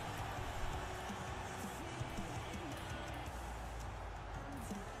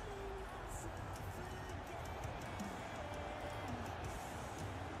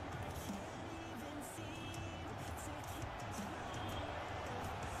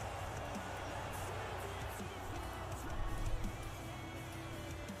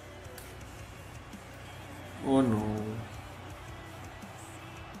 Oh no.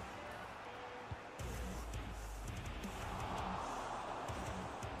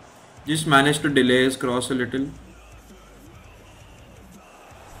 Just managed to delay his cross a little.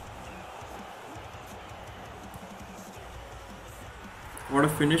 What a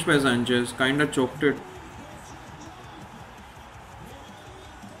finish by Sanchez. Kinda choked it.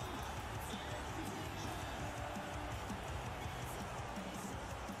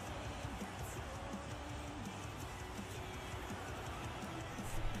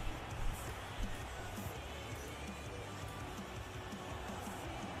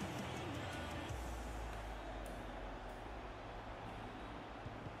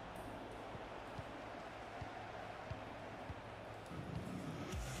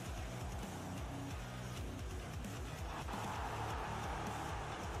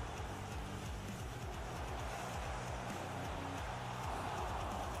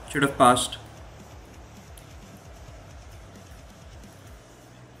 Should have passed.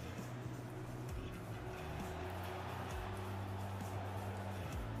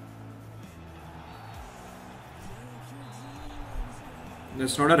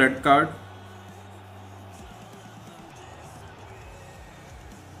 That's not a red card.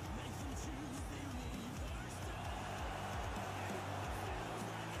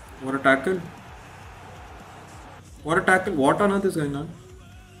 What a tackle. What a tackle. What on earth is going on?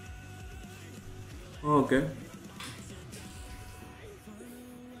 Oh, okay.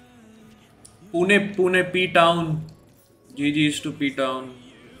 Pune, P-Town. GG's to P-Town.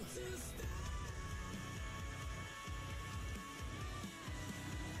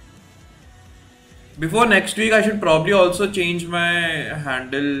 Before next week, I should probably also change my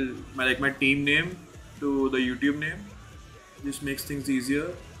handle, my team name to the YouTube name. This makes things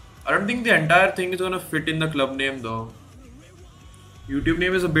easier. I don't think the entire thing is gonna fit in the club name though. YouTube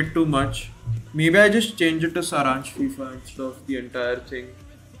name is a bit too much. Maybe I just change it to Saransh FIFA instead of the entire thing.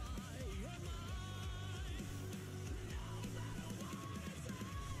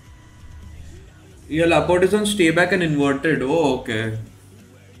 Yeah, Laporte is on stay back and inverted. Oh, okay.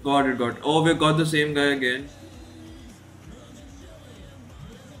 Got it, got it. Oh, we got the same guy again.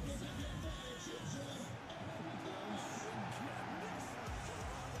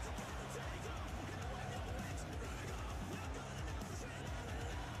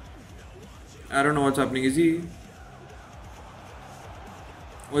 I don't know what's happening. Is he...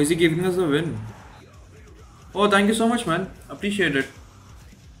 Oh, is he giving us a win? Oh, thank you so much, man. Appreciate it.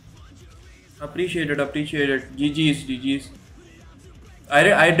 Appreciate it, appreciate it. GG's, GG's.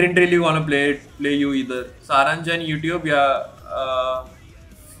 I didn't really want to play you either. Saransh Jain YouTube, yeah.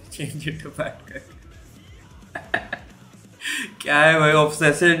 Change it to bad guy. क्या है भाई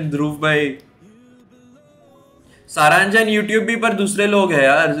obsession ध्रुव भाई. Saransh Jain YouTube भी पर दूसरे लोग हैं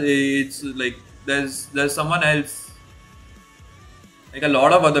यार. It's like there's someone else. Like a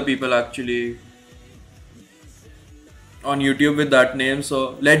lot of other people actually on YouTube with that name.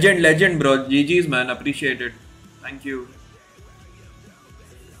 So legend bro. GG's man, appreciate it. Thank you.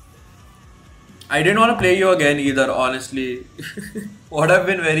 I didn't want to play you again either, honestly. Would have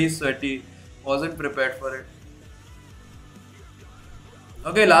been very sweaty. Wasn't prepared for it.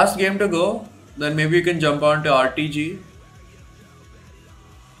 Okay, last game to go. Then maybe we can jump on to RTG.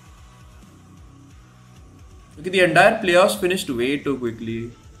 Okay, the entire playoffs finished way too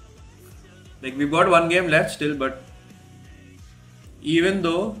quickly. Like, we've got one game left still, but even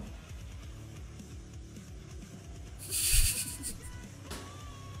though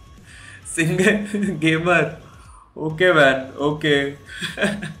single gamer, okay man, okay.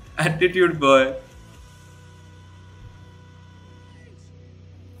 Attitude boy.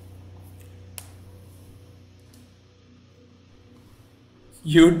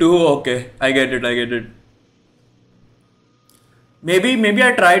 You do? Okay, I get it. Maybe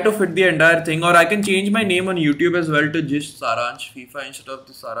I try to fit the entire thing, or I can change my name on YouTube as well to just Saransh FIFA instead of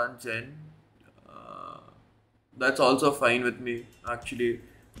the Saransh Jain. That's also fine with me, actually.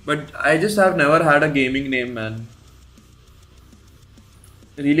 But I just have never had a gaming name, man.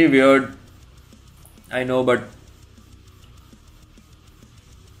 Really weird. I know, but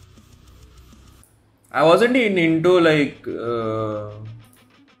I wasn't into like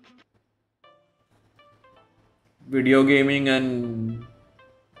video gaming and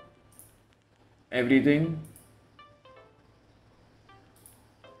everything.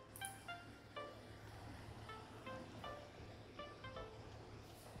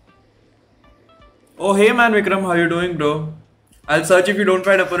 Oh hey man, Vikram, how you doing, bro? I'll search if you don't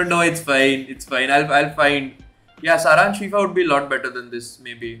find opponent. No, it's fine. It's fine. I'll find. Yeah, Saransh FIFA would be a lot better than this,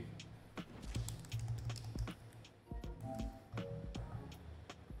 maybe.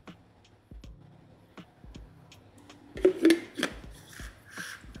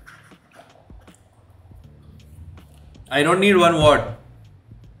 I don't need one what?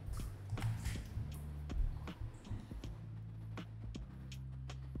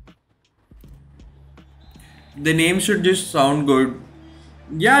 The name should just sound good.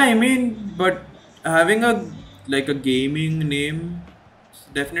 Yeah, I mean, but having a gaming name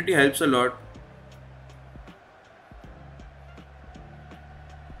definitely helps a lot.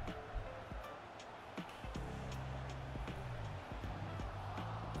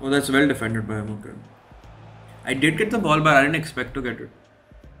 Oh, that's well defended by him. Okay. I did get the ball, but I didn't expect to get it.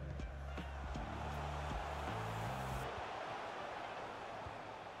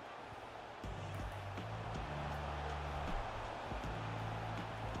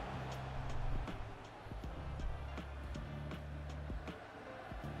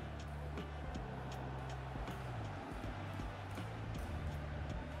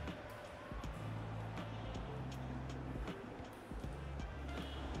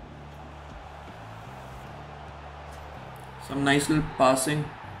 Some nice little passing.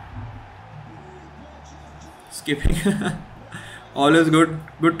 Skipping. All is good.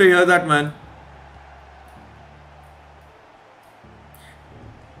 Good to hear that, man.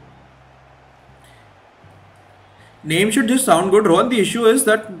 Name should just sound good, Ron. The issue is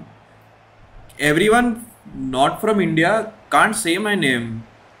that everyone not from India can't say my name.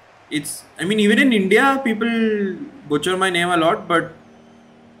 I mean, even in India, people butcher my name a lot, but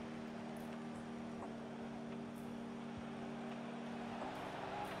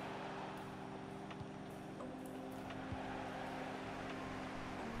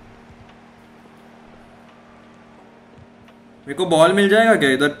मेरे को ball मिल जाएगा क्या?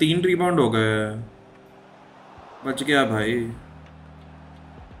 इधर 3 rebound हो गए. बच गया भाई.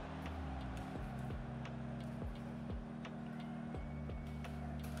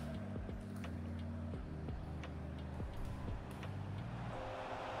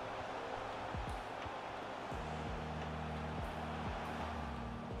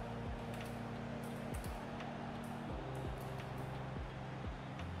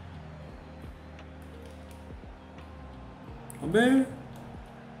 अबे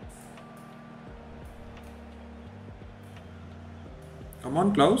come on,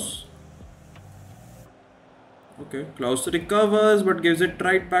 Klaus. Okay, Klaus recovers but gives it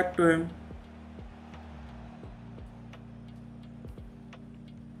right back to him.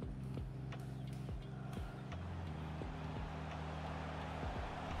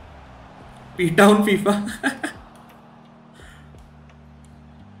 Beat down FIFA.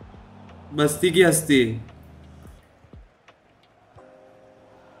 बस्ती की हस्ती.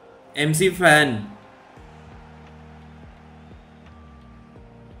 MC fan.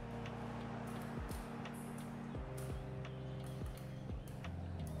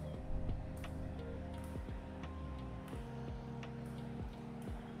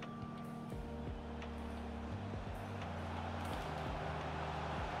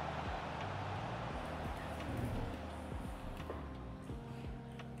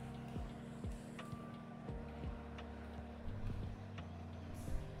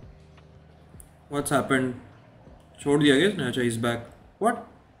 What's happened? छोड़ दिया क्या इसने? अच्छा, he's back. What?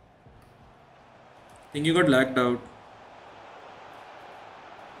 Think you got lagged out.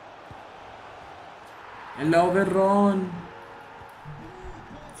 Hello, we're on.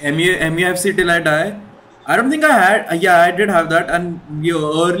 MUFC till I die. I don't think I had. Yeah, I did have that. And the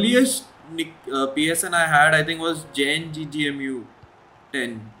earliest PSN I had, I think, was Jain GGMU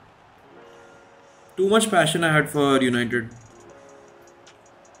 10. Too much passion I had for United.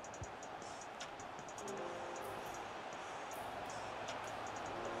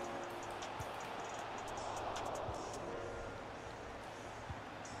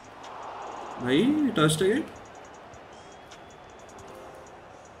 भाई touched again.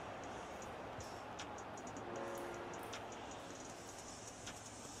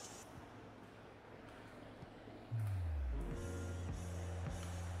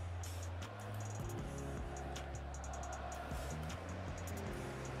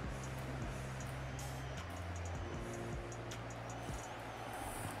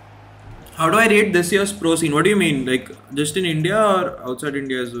 How do I rate this year's pro scene? What do you mean? Like just in India or outside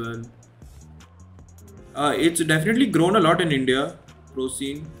India as well? It's definitely grown a lot in India pro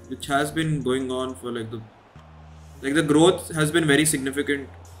scene, which has been going on for like the growth has been very significant.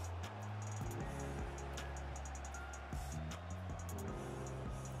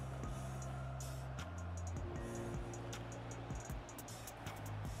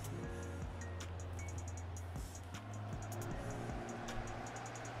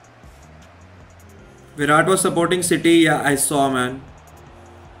 Virat was supporting City. Yeah, I saw, man.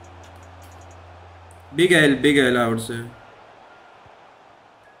 Big L, I would say.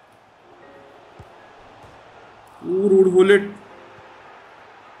 Ooh, rude bullet.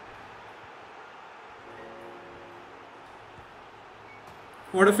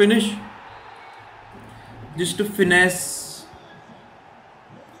 What a finish. Just to finesse.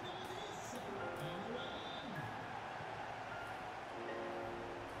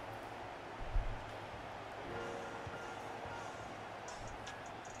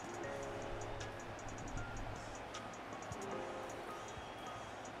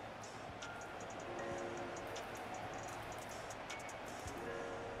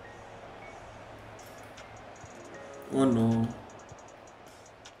 Oh no.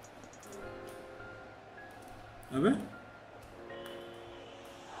 Abbe?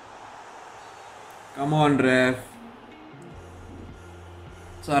 Come on, ref.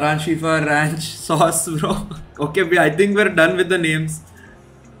 Saransh FIFA Ranch Sauce, bro. Okay, I think we're done with the names.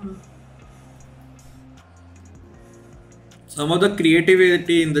 Some of the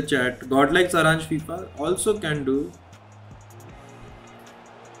creativity in the chat. GodLike Saransh FIFA also can do.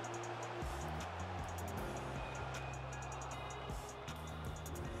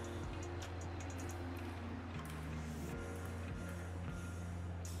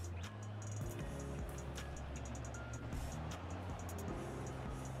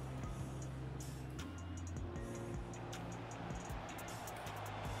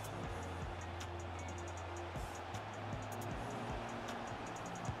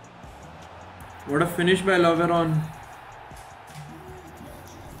 What a finish by Loveron.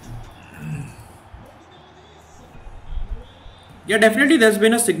 Yeah, definitely there's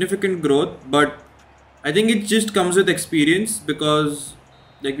been a significant growth, but I think it just comes with experience because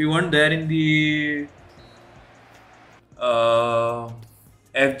like we weren't there in the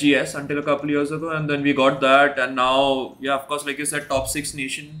FGS until a couple years ago, and then we got that, and now, yeah, of course, like you said, top 6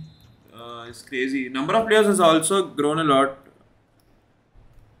 nation is crazy. Number of players has also grown a lot,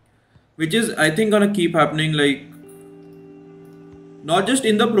 which is, I think, gonna keep happening, like, not just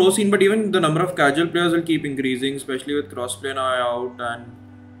in the pro scene, but even the number of casual players will keep increasing, especially with crossplay now out, and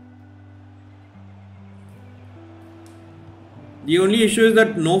The only issue is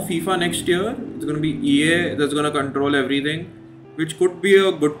that no FIFA next year. It's going to be EA that's going to control everything, which could be a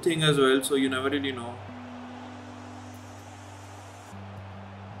good thing as well, so you never really know.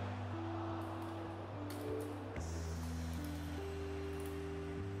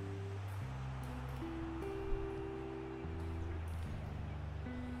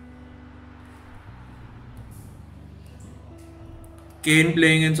 Kane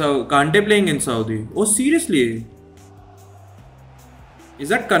playing in Saudi, Kante playing in Saudi. Oh, seriously? Is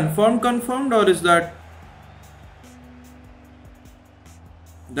that confirmed or is that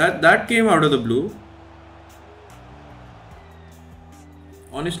came out of the blue?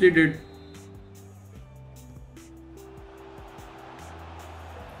 Honestly, did.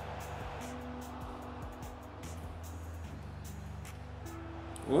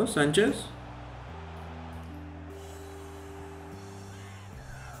 Oh, Sanchez?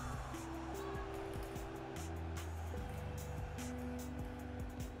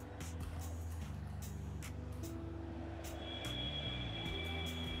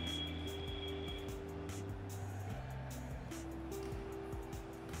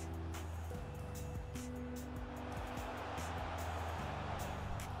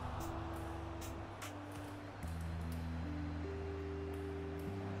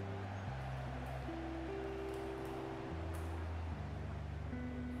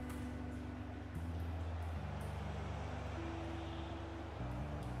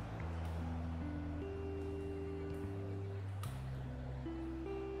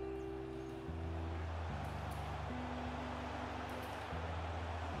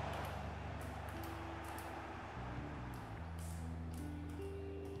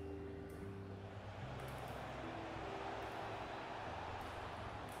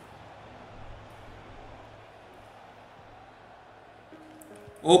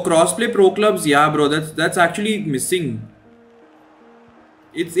 Oh, crossplay pro clubs, yeah, bro. That's actually missing.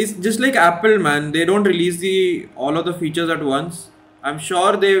 It's just like Apple, man. They don't release all of the features at once. I'm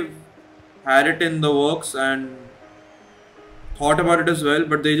sure they've had it in the works and thought about it as well,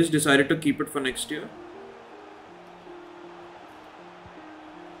 but they just decided to keep it for next year.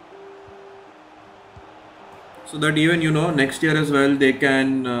 So that even next year as well they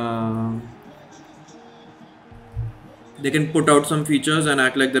can put out some features and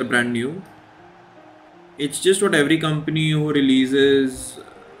act like they're brand new. It's just what every company who releases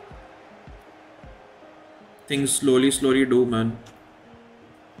things slowly do, man.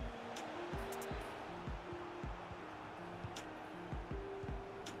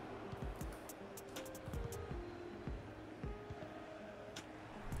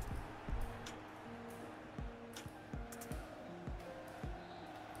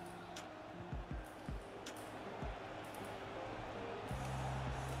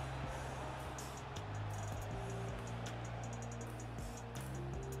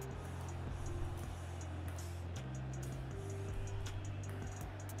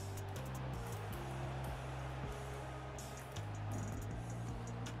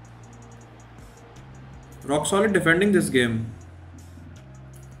 Rock solid defending this game.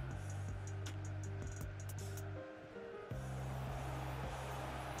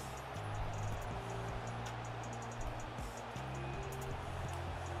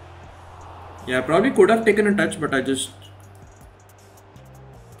 Yeah, probably could have taken a touch, but I just...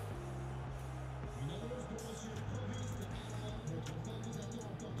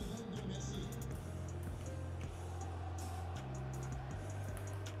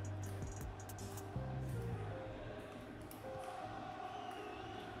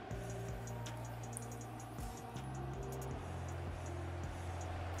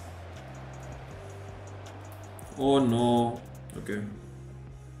 Oh no. Okay.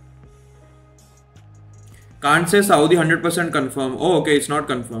 Can't say Saudi 100% confirm. Oh, okay, it's not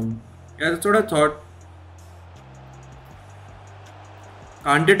confirmed. Yeah, that's what I thought.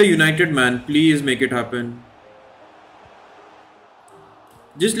 Can't it a United, man? Please make it happen.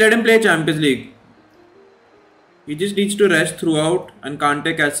 Just let him play Champions League. He just needs to rest throughout and can't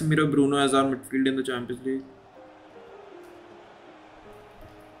take Casemiro, Bruno as our midfield in the Champions League.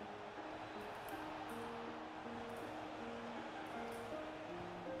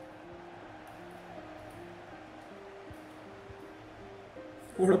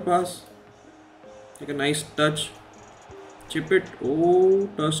 What a pass. Take a nice touch. Chip it. Oh,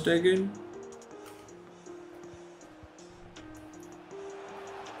 DhTekkz.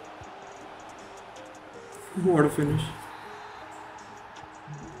 What a finish.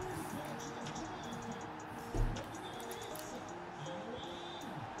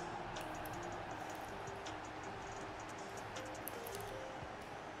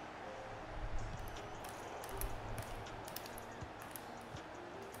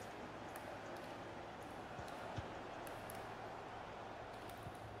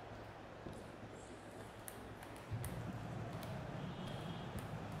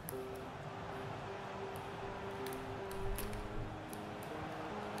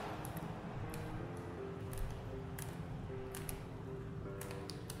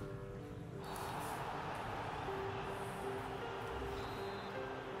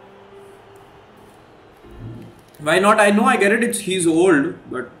 Why not? I know, I get it. He's old,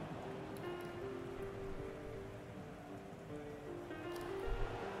 but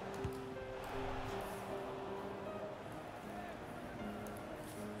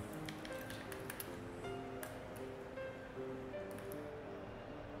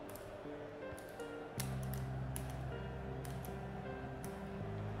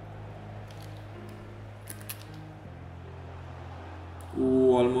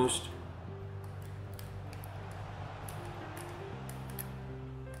ooh, almost.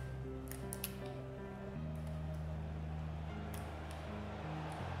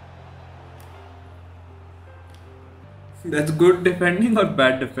 That's good defending or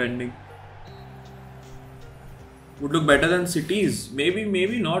bad defending? Would look better than City's. Maybe,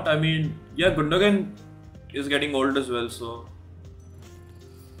 maybe not. I mean, yeah, Gundogan is getting old as well, so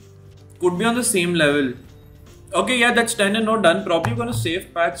could be on the same level. Okay, yeah, that's 10 and 0 done. Probably gonna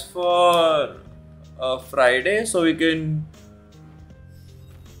save packs for Friday so we can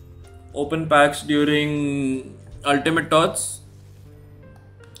open packs during Ultimate Tots.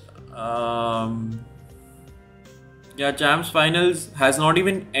 Yeah, Champs Finals has not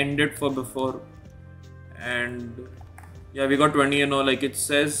even ended for before. And yeah, we got 20 and 0 like it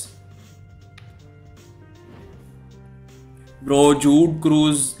says. Bro, Jude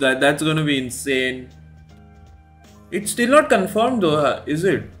Cruz, that's gonna be insane. It's still not confirmed though, is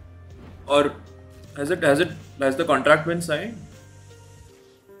it? Or has the contract been signed?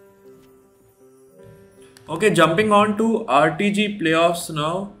 Okay, jumping on to RTG playoffs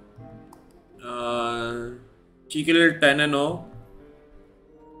now. Cheeky little 10 and 0.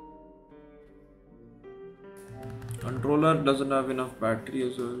 Controller doesn't have enough battery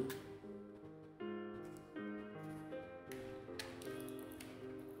as well.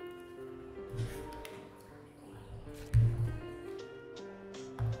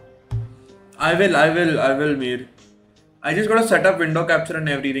 I will, Mir. I just gotta set up window capture and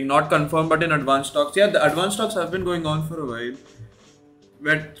everything. Not confirmed, but in advanced talks. Yeah, the advanced talks have been going on for a while.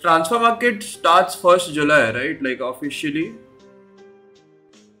 Where transfer market starts 1st July, right? Like officially.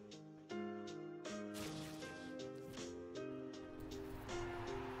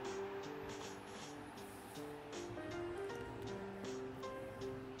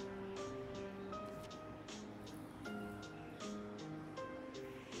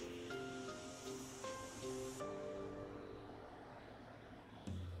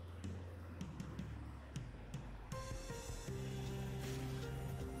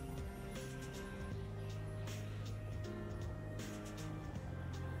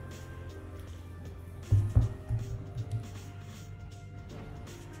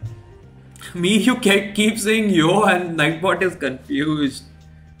 Me, you keep saying yo and Nightbot is confused.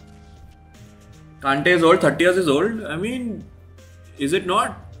 Kante is old, 30 years is old. I mean, is it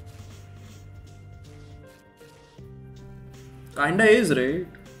not? Kinda is, right?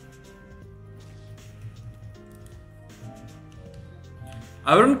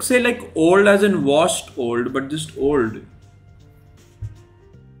 I wouldn't say like old as in washed old, but just old.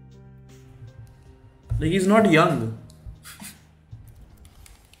 Like he's not young.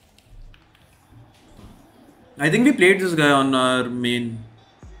 I think we played this guy on our main.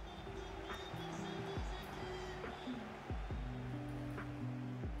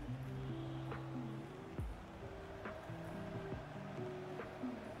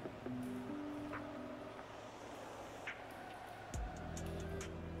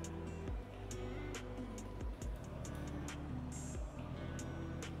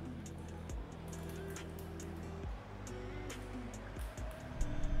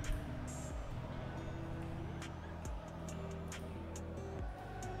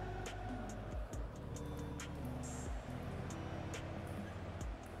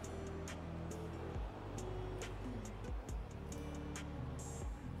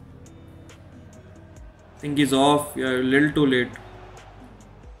 I think he's off. Yeah, a little too late.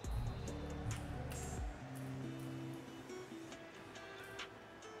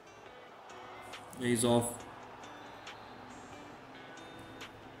 Yeah, he's off.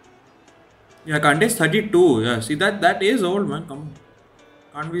 Yeah, Kante is 32. Yeah, see that is old, man. Come on.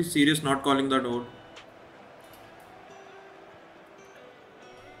 Can't be serious not calling that old.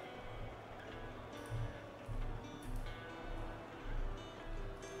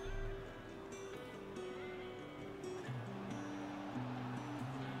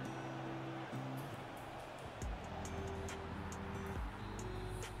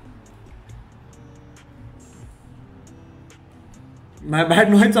 My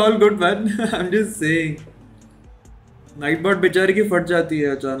bad, no, it's all good, man. I'm just saying. Nightbot बेचारे की फट जाती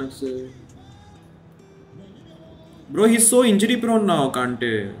है अचानक से. Bro, he's so injury prone now,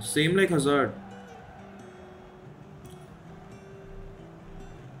 Kante. Same like Hazard.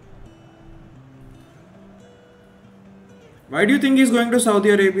 Why do you think he's going to Saudi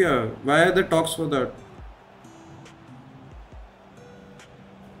Arabia? Why are the talks for that?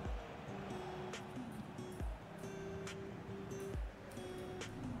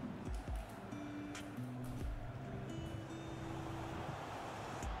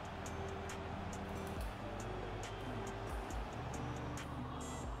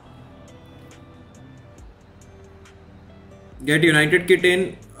 Get United kit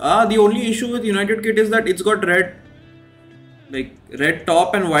in. The only issue with United kit is that it's got red, like red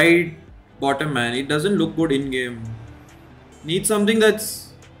top and white bottom, man. It doesn't look good in game. Need something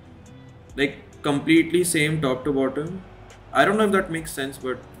that's like completely same top to bottom. I don't know if that makes sense,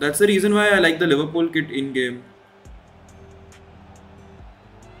 but that's the reason why I like the Liverpool kit in game.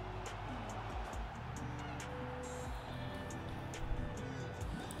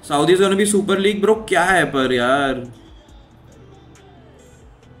 Saudi is gonna be Super League, bro. क्या है पर यार?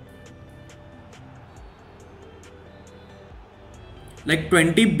 Like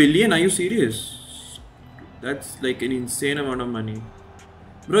 20 billion? Are you serious? That's like an insane amount of money.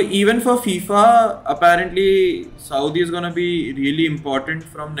 Bro, even for FIFA, apparently Saudi is gonna be really important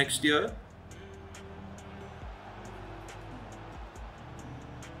from next year.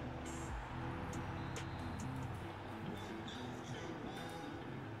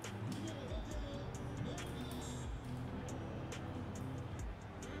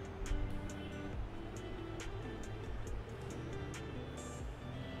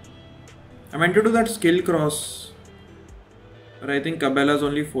 I meant to do that skill cross, but I think Cabela's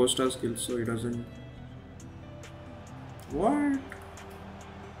only 4-star skills, so he doesn't. What?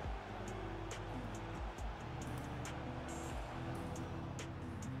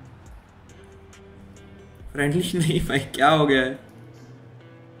 Friendly नहीं भाई, क्या हो गया है?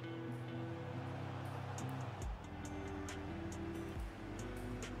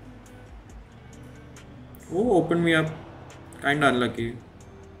 Oh, opened me up. Kinda unlucky.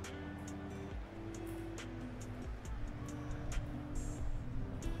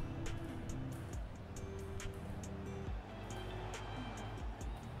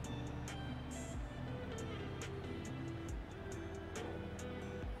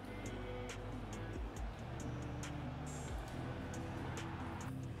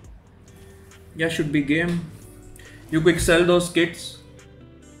 Yeah, should be game. You quick sell those kits.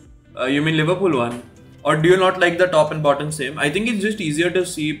 You mean Liverpool one? Or do you not like the top and bottom same? I think it's just easier to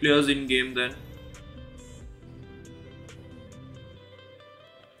see players in game then.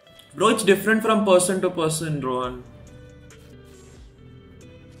 Bro, it's different from person to person, Rohan.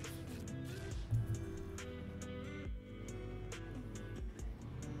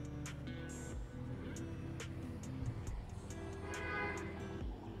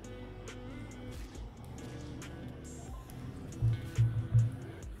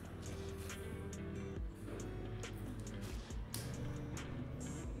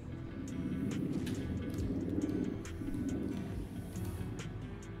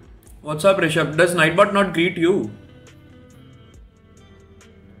 What's up, Rishabh? Does Nightbot not greet you?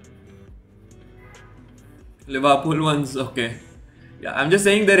 Liverpool ones, okay. Yeah, I'm just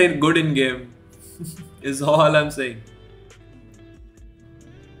saying they're good in game. Is all I'm saying.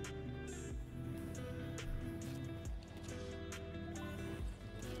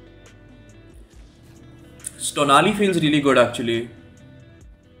 Stonali feels really good actually.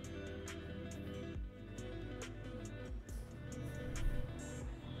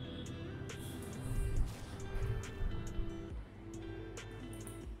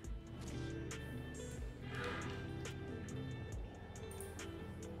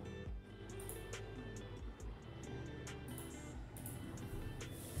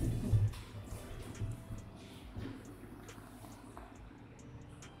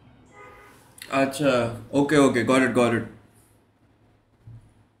 Acha, okay, got it.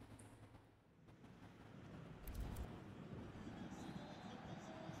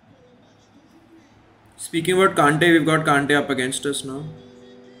 Speaking about Kante, we've got Kante up against us now.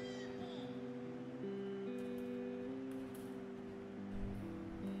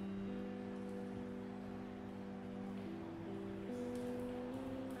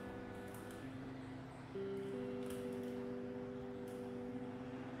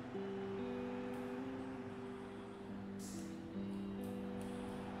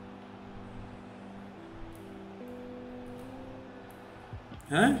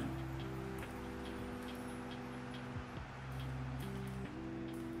 Huh?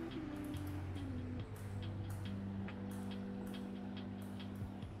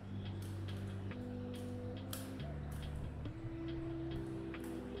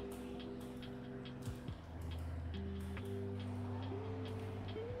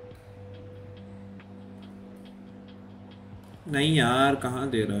 नहीं यार, कहाँ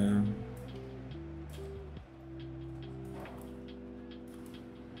दे रहा है?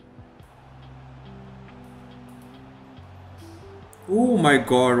 Oh my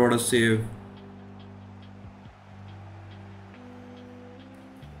god, what a save.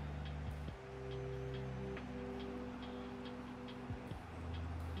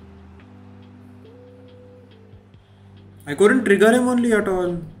 I couldn't trigger him only at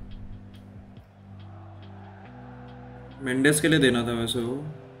all. Mendes के लिए देना था वैसे वो.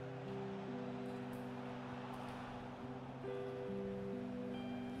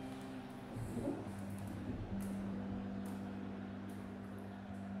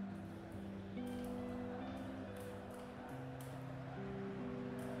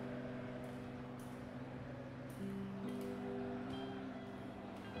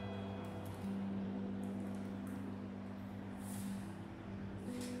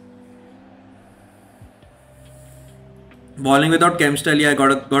 Bowling without chem style, yeah,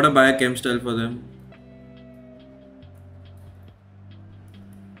 gotta buy a chem style for them.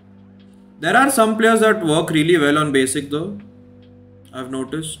 There are some players that work really well on basic though, I've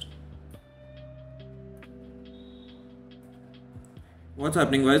noticed. What's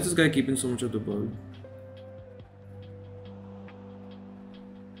happening? Why is this guy keeping so much of the ball?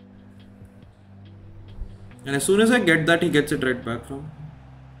 And as soon as I get that, he gets it right back from.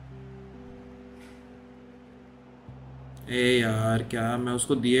 ए यार क्या मैं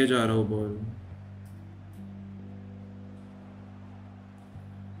उसको दिए जा रहा हूँ ball.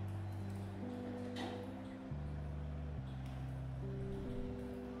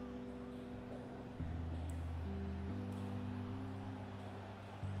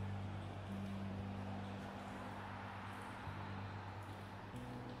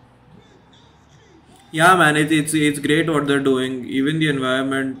 Yeah man, it's great what they're doing. Even the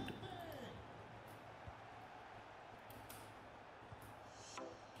environment.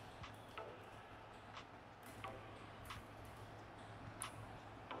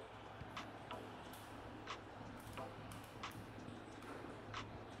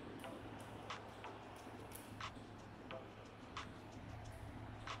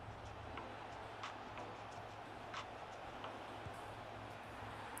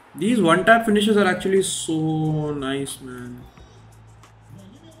 These one-tap finishes are actually so nice, man.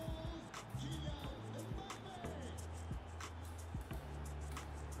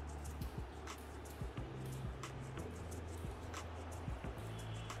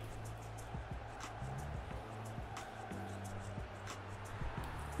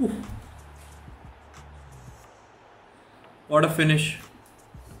 Oof. What a finish.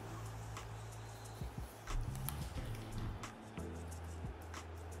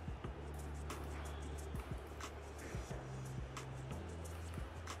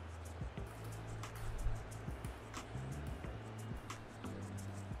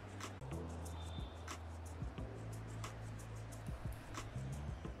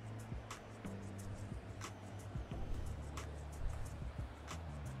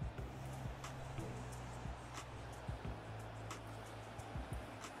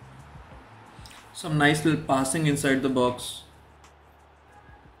 Some nice little passing inside the box.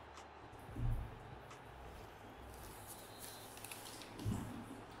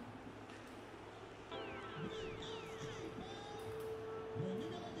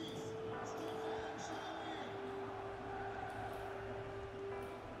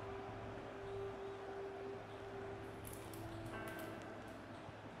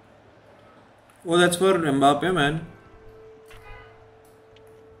 Oh, that's for Mbappe, man.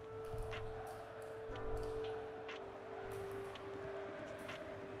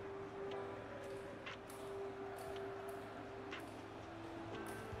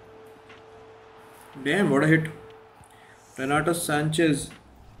 Damn, what a hit. Renato Sanchez.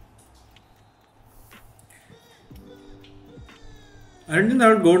 I didn't think that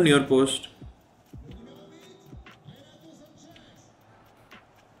would go near post.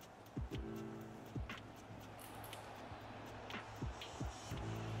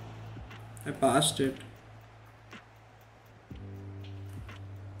 I passed it.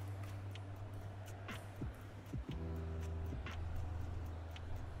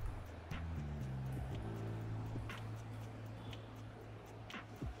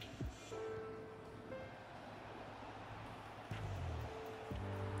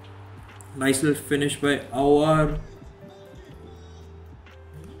 Nice little finish by Awar.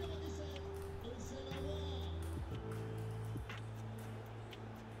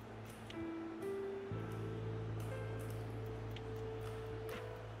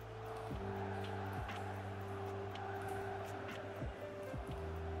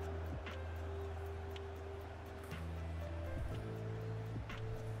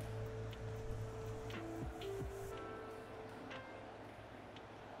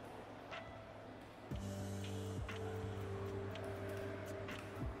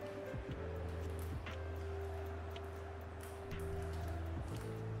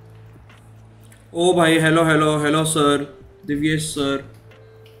 ओ भाई, hello hello hello sir, Divyesh sir,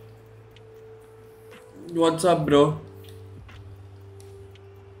 WhatsApp bro.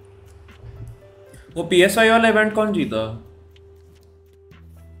 वो PSI वाला event कौन जीता?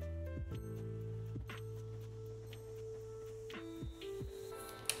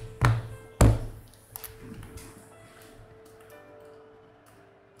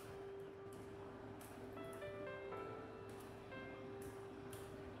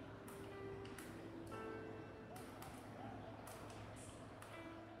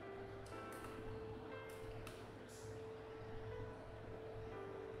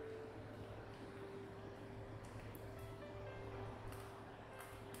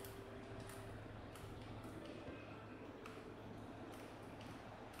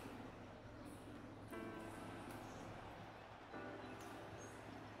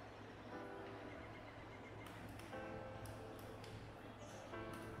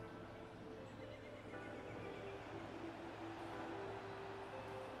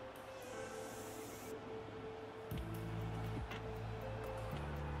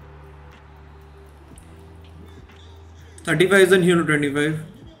 $35 than Hero 25.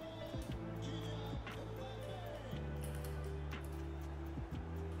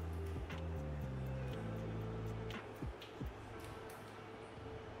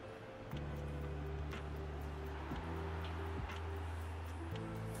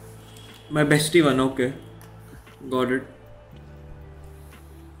 My bestie one, okay. Got it.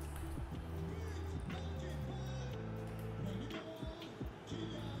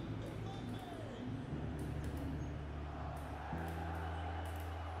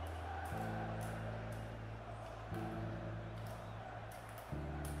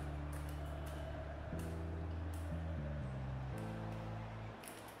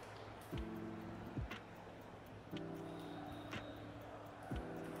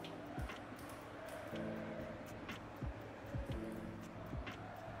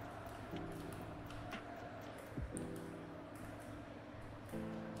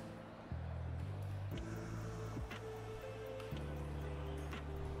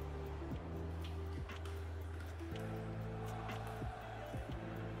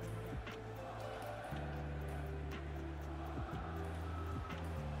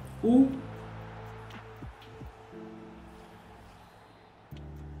 Who?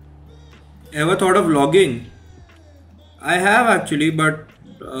 Ever thought of vlogging? I have actually, but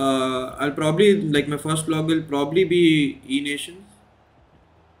I'll probably, like, my first vlog will probably be eNations.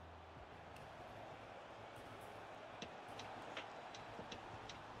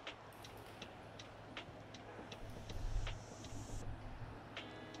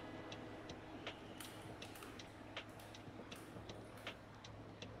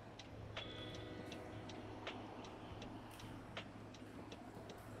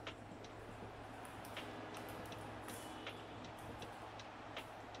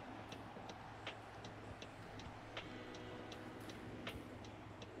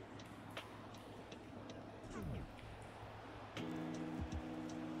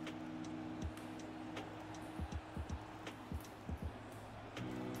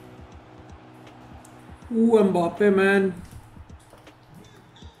 Ooh, Mbappe, man.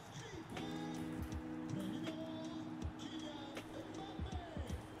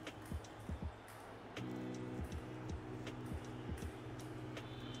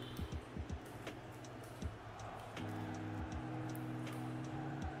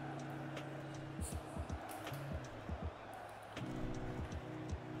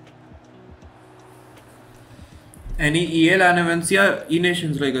 Any EL events? Yeah,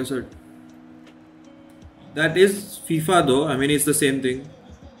 eNations, like I said. That is FIFA though. I mean, it's the same thing,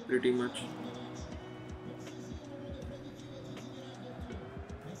 pretty much.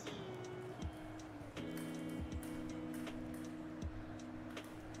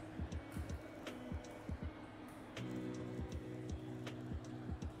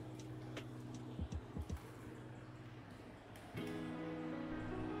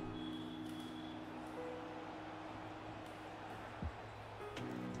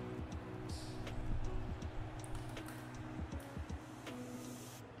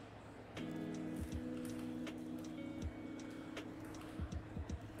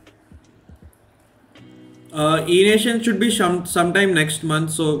 eNation should be sometime next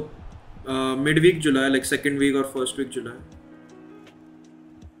month, so midweek July, like second week or first week July.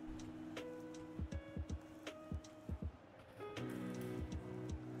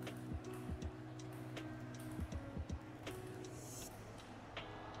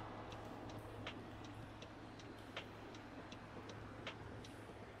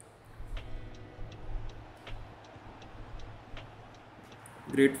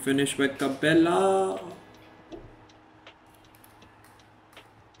 Great finish by Capella.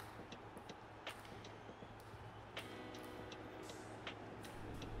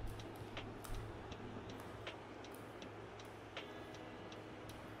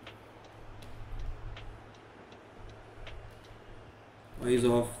 He's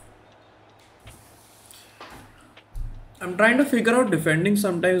off. I'm trying to figure out defending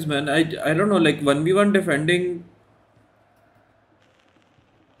sometimes, man. I don't know, like 1v1 defending.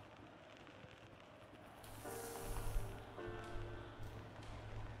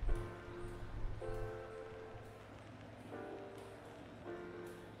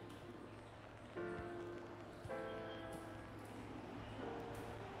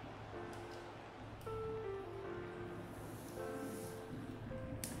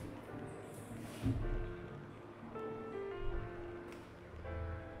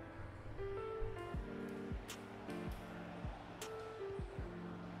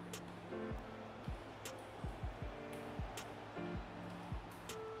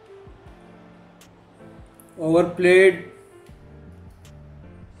 Overplayed.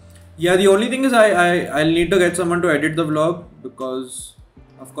 Yeah, the only thing is I'll need to get someone to edit the vlog because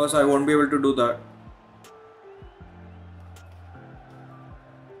of course I won't be able to do that.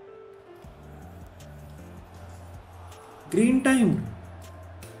 Green time.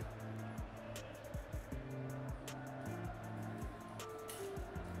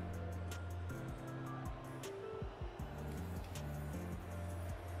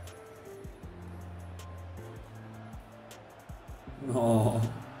 No.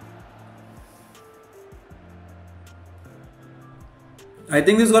 I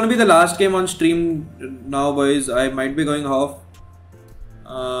think this is going to be the last game on stream now, boys. I might be going off.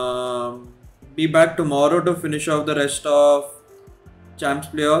 Be back tomorrow to finish off the rest of Champs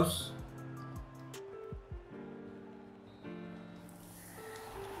Playoffs.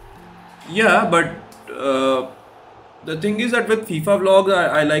 Yeah, but the thing is that with FIFA vlogs,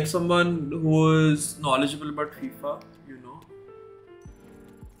 I like someone who is knowledgeable about FIFA, you know.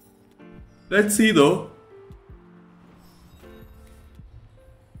 Let's see though.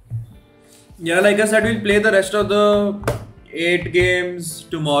 Yeah, like I said, we'll play the rest of the 8 games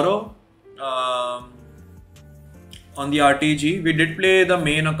tomorrow on the RTG. We did play the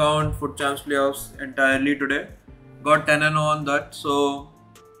main account Foot Champs Playoffs entirely today. Got 10-0 on that. So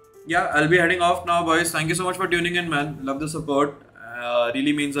yeah, I'll be heading off now, boys. Thank you so much for tuning in, man. Love the support.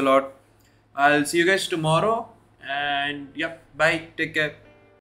 Really means a lot. I'll see you guys tomorrow. And yep, bye. Take care.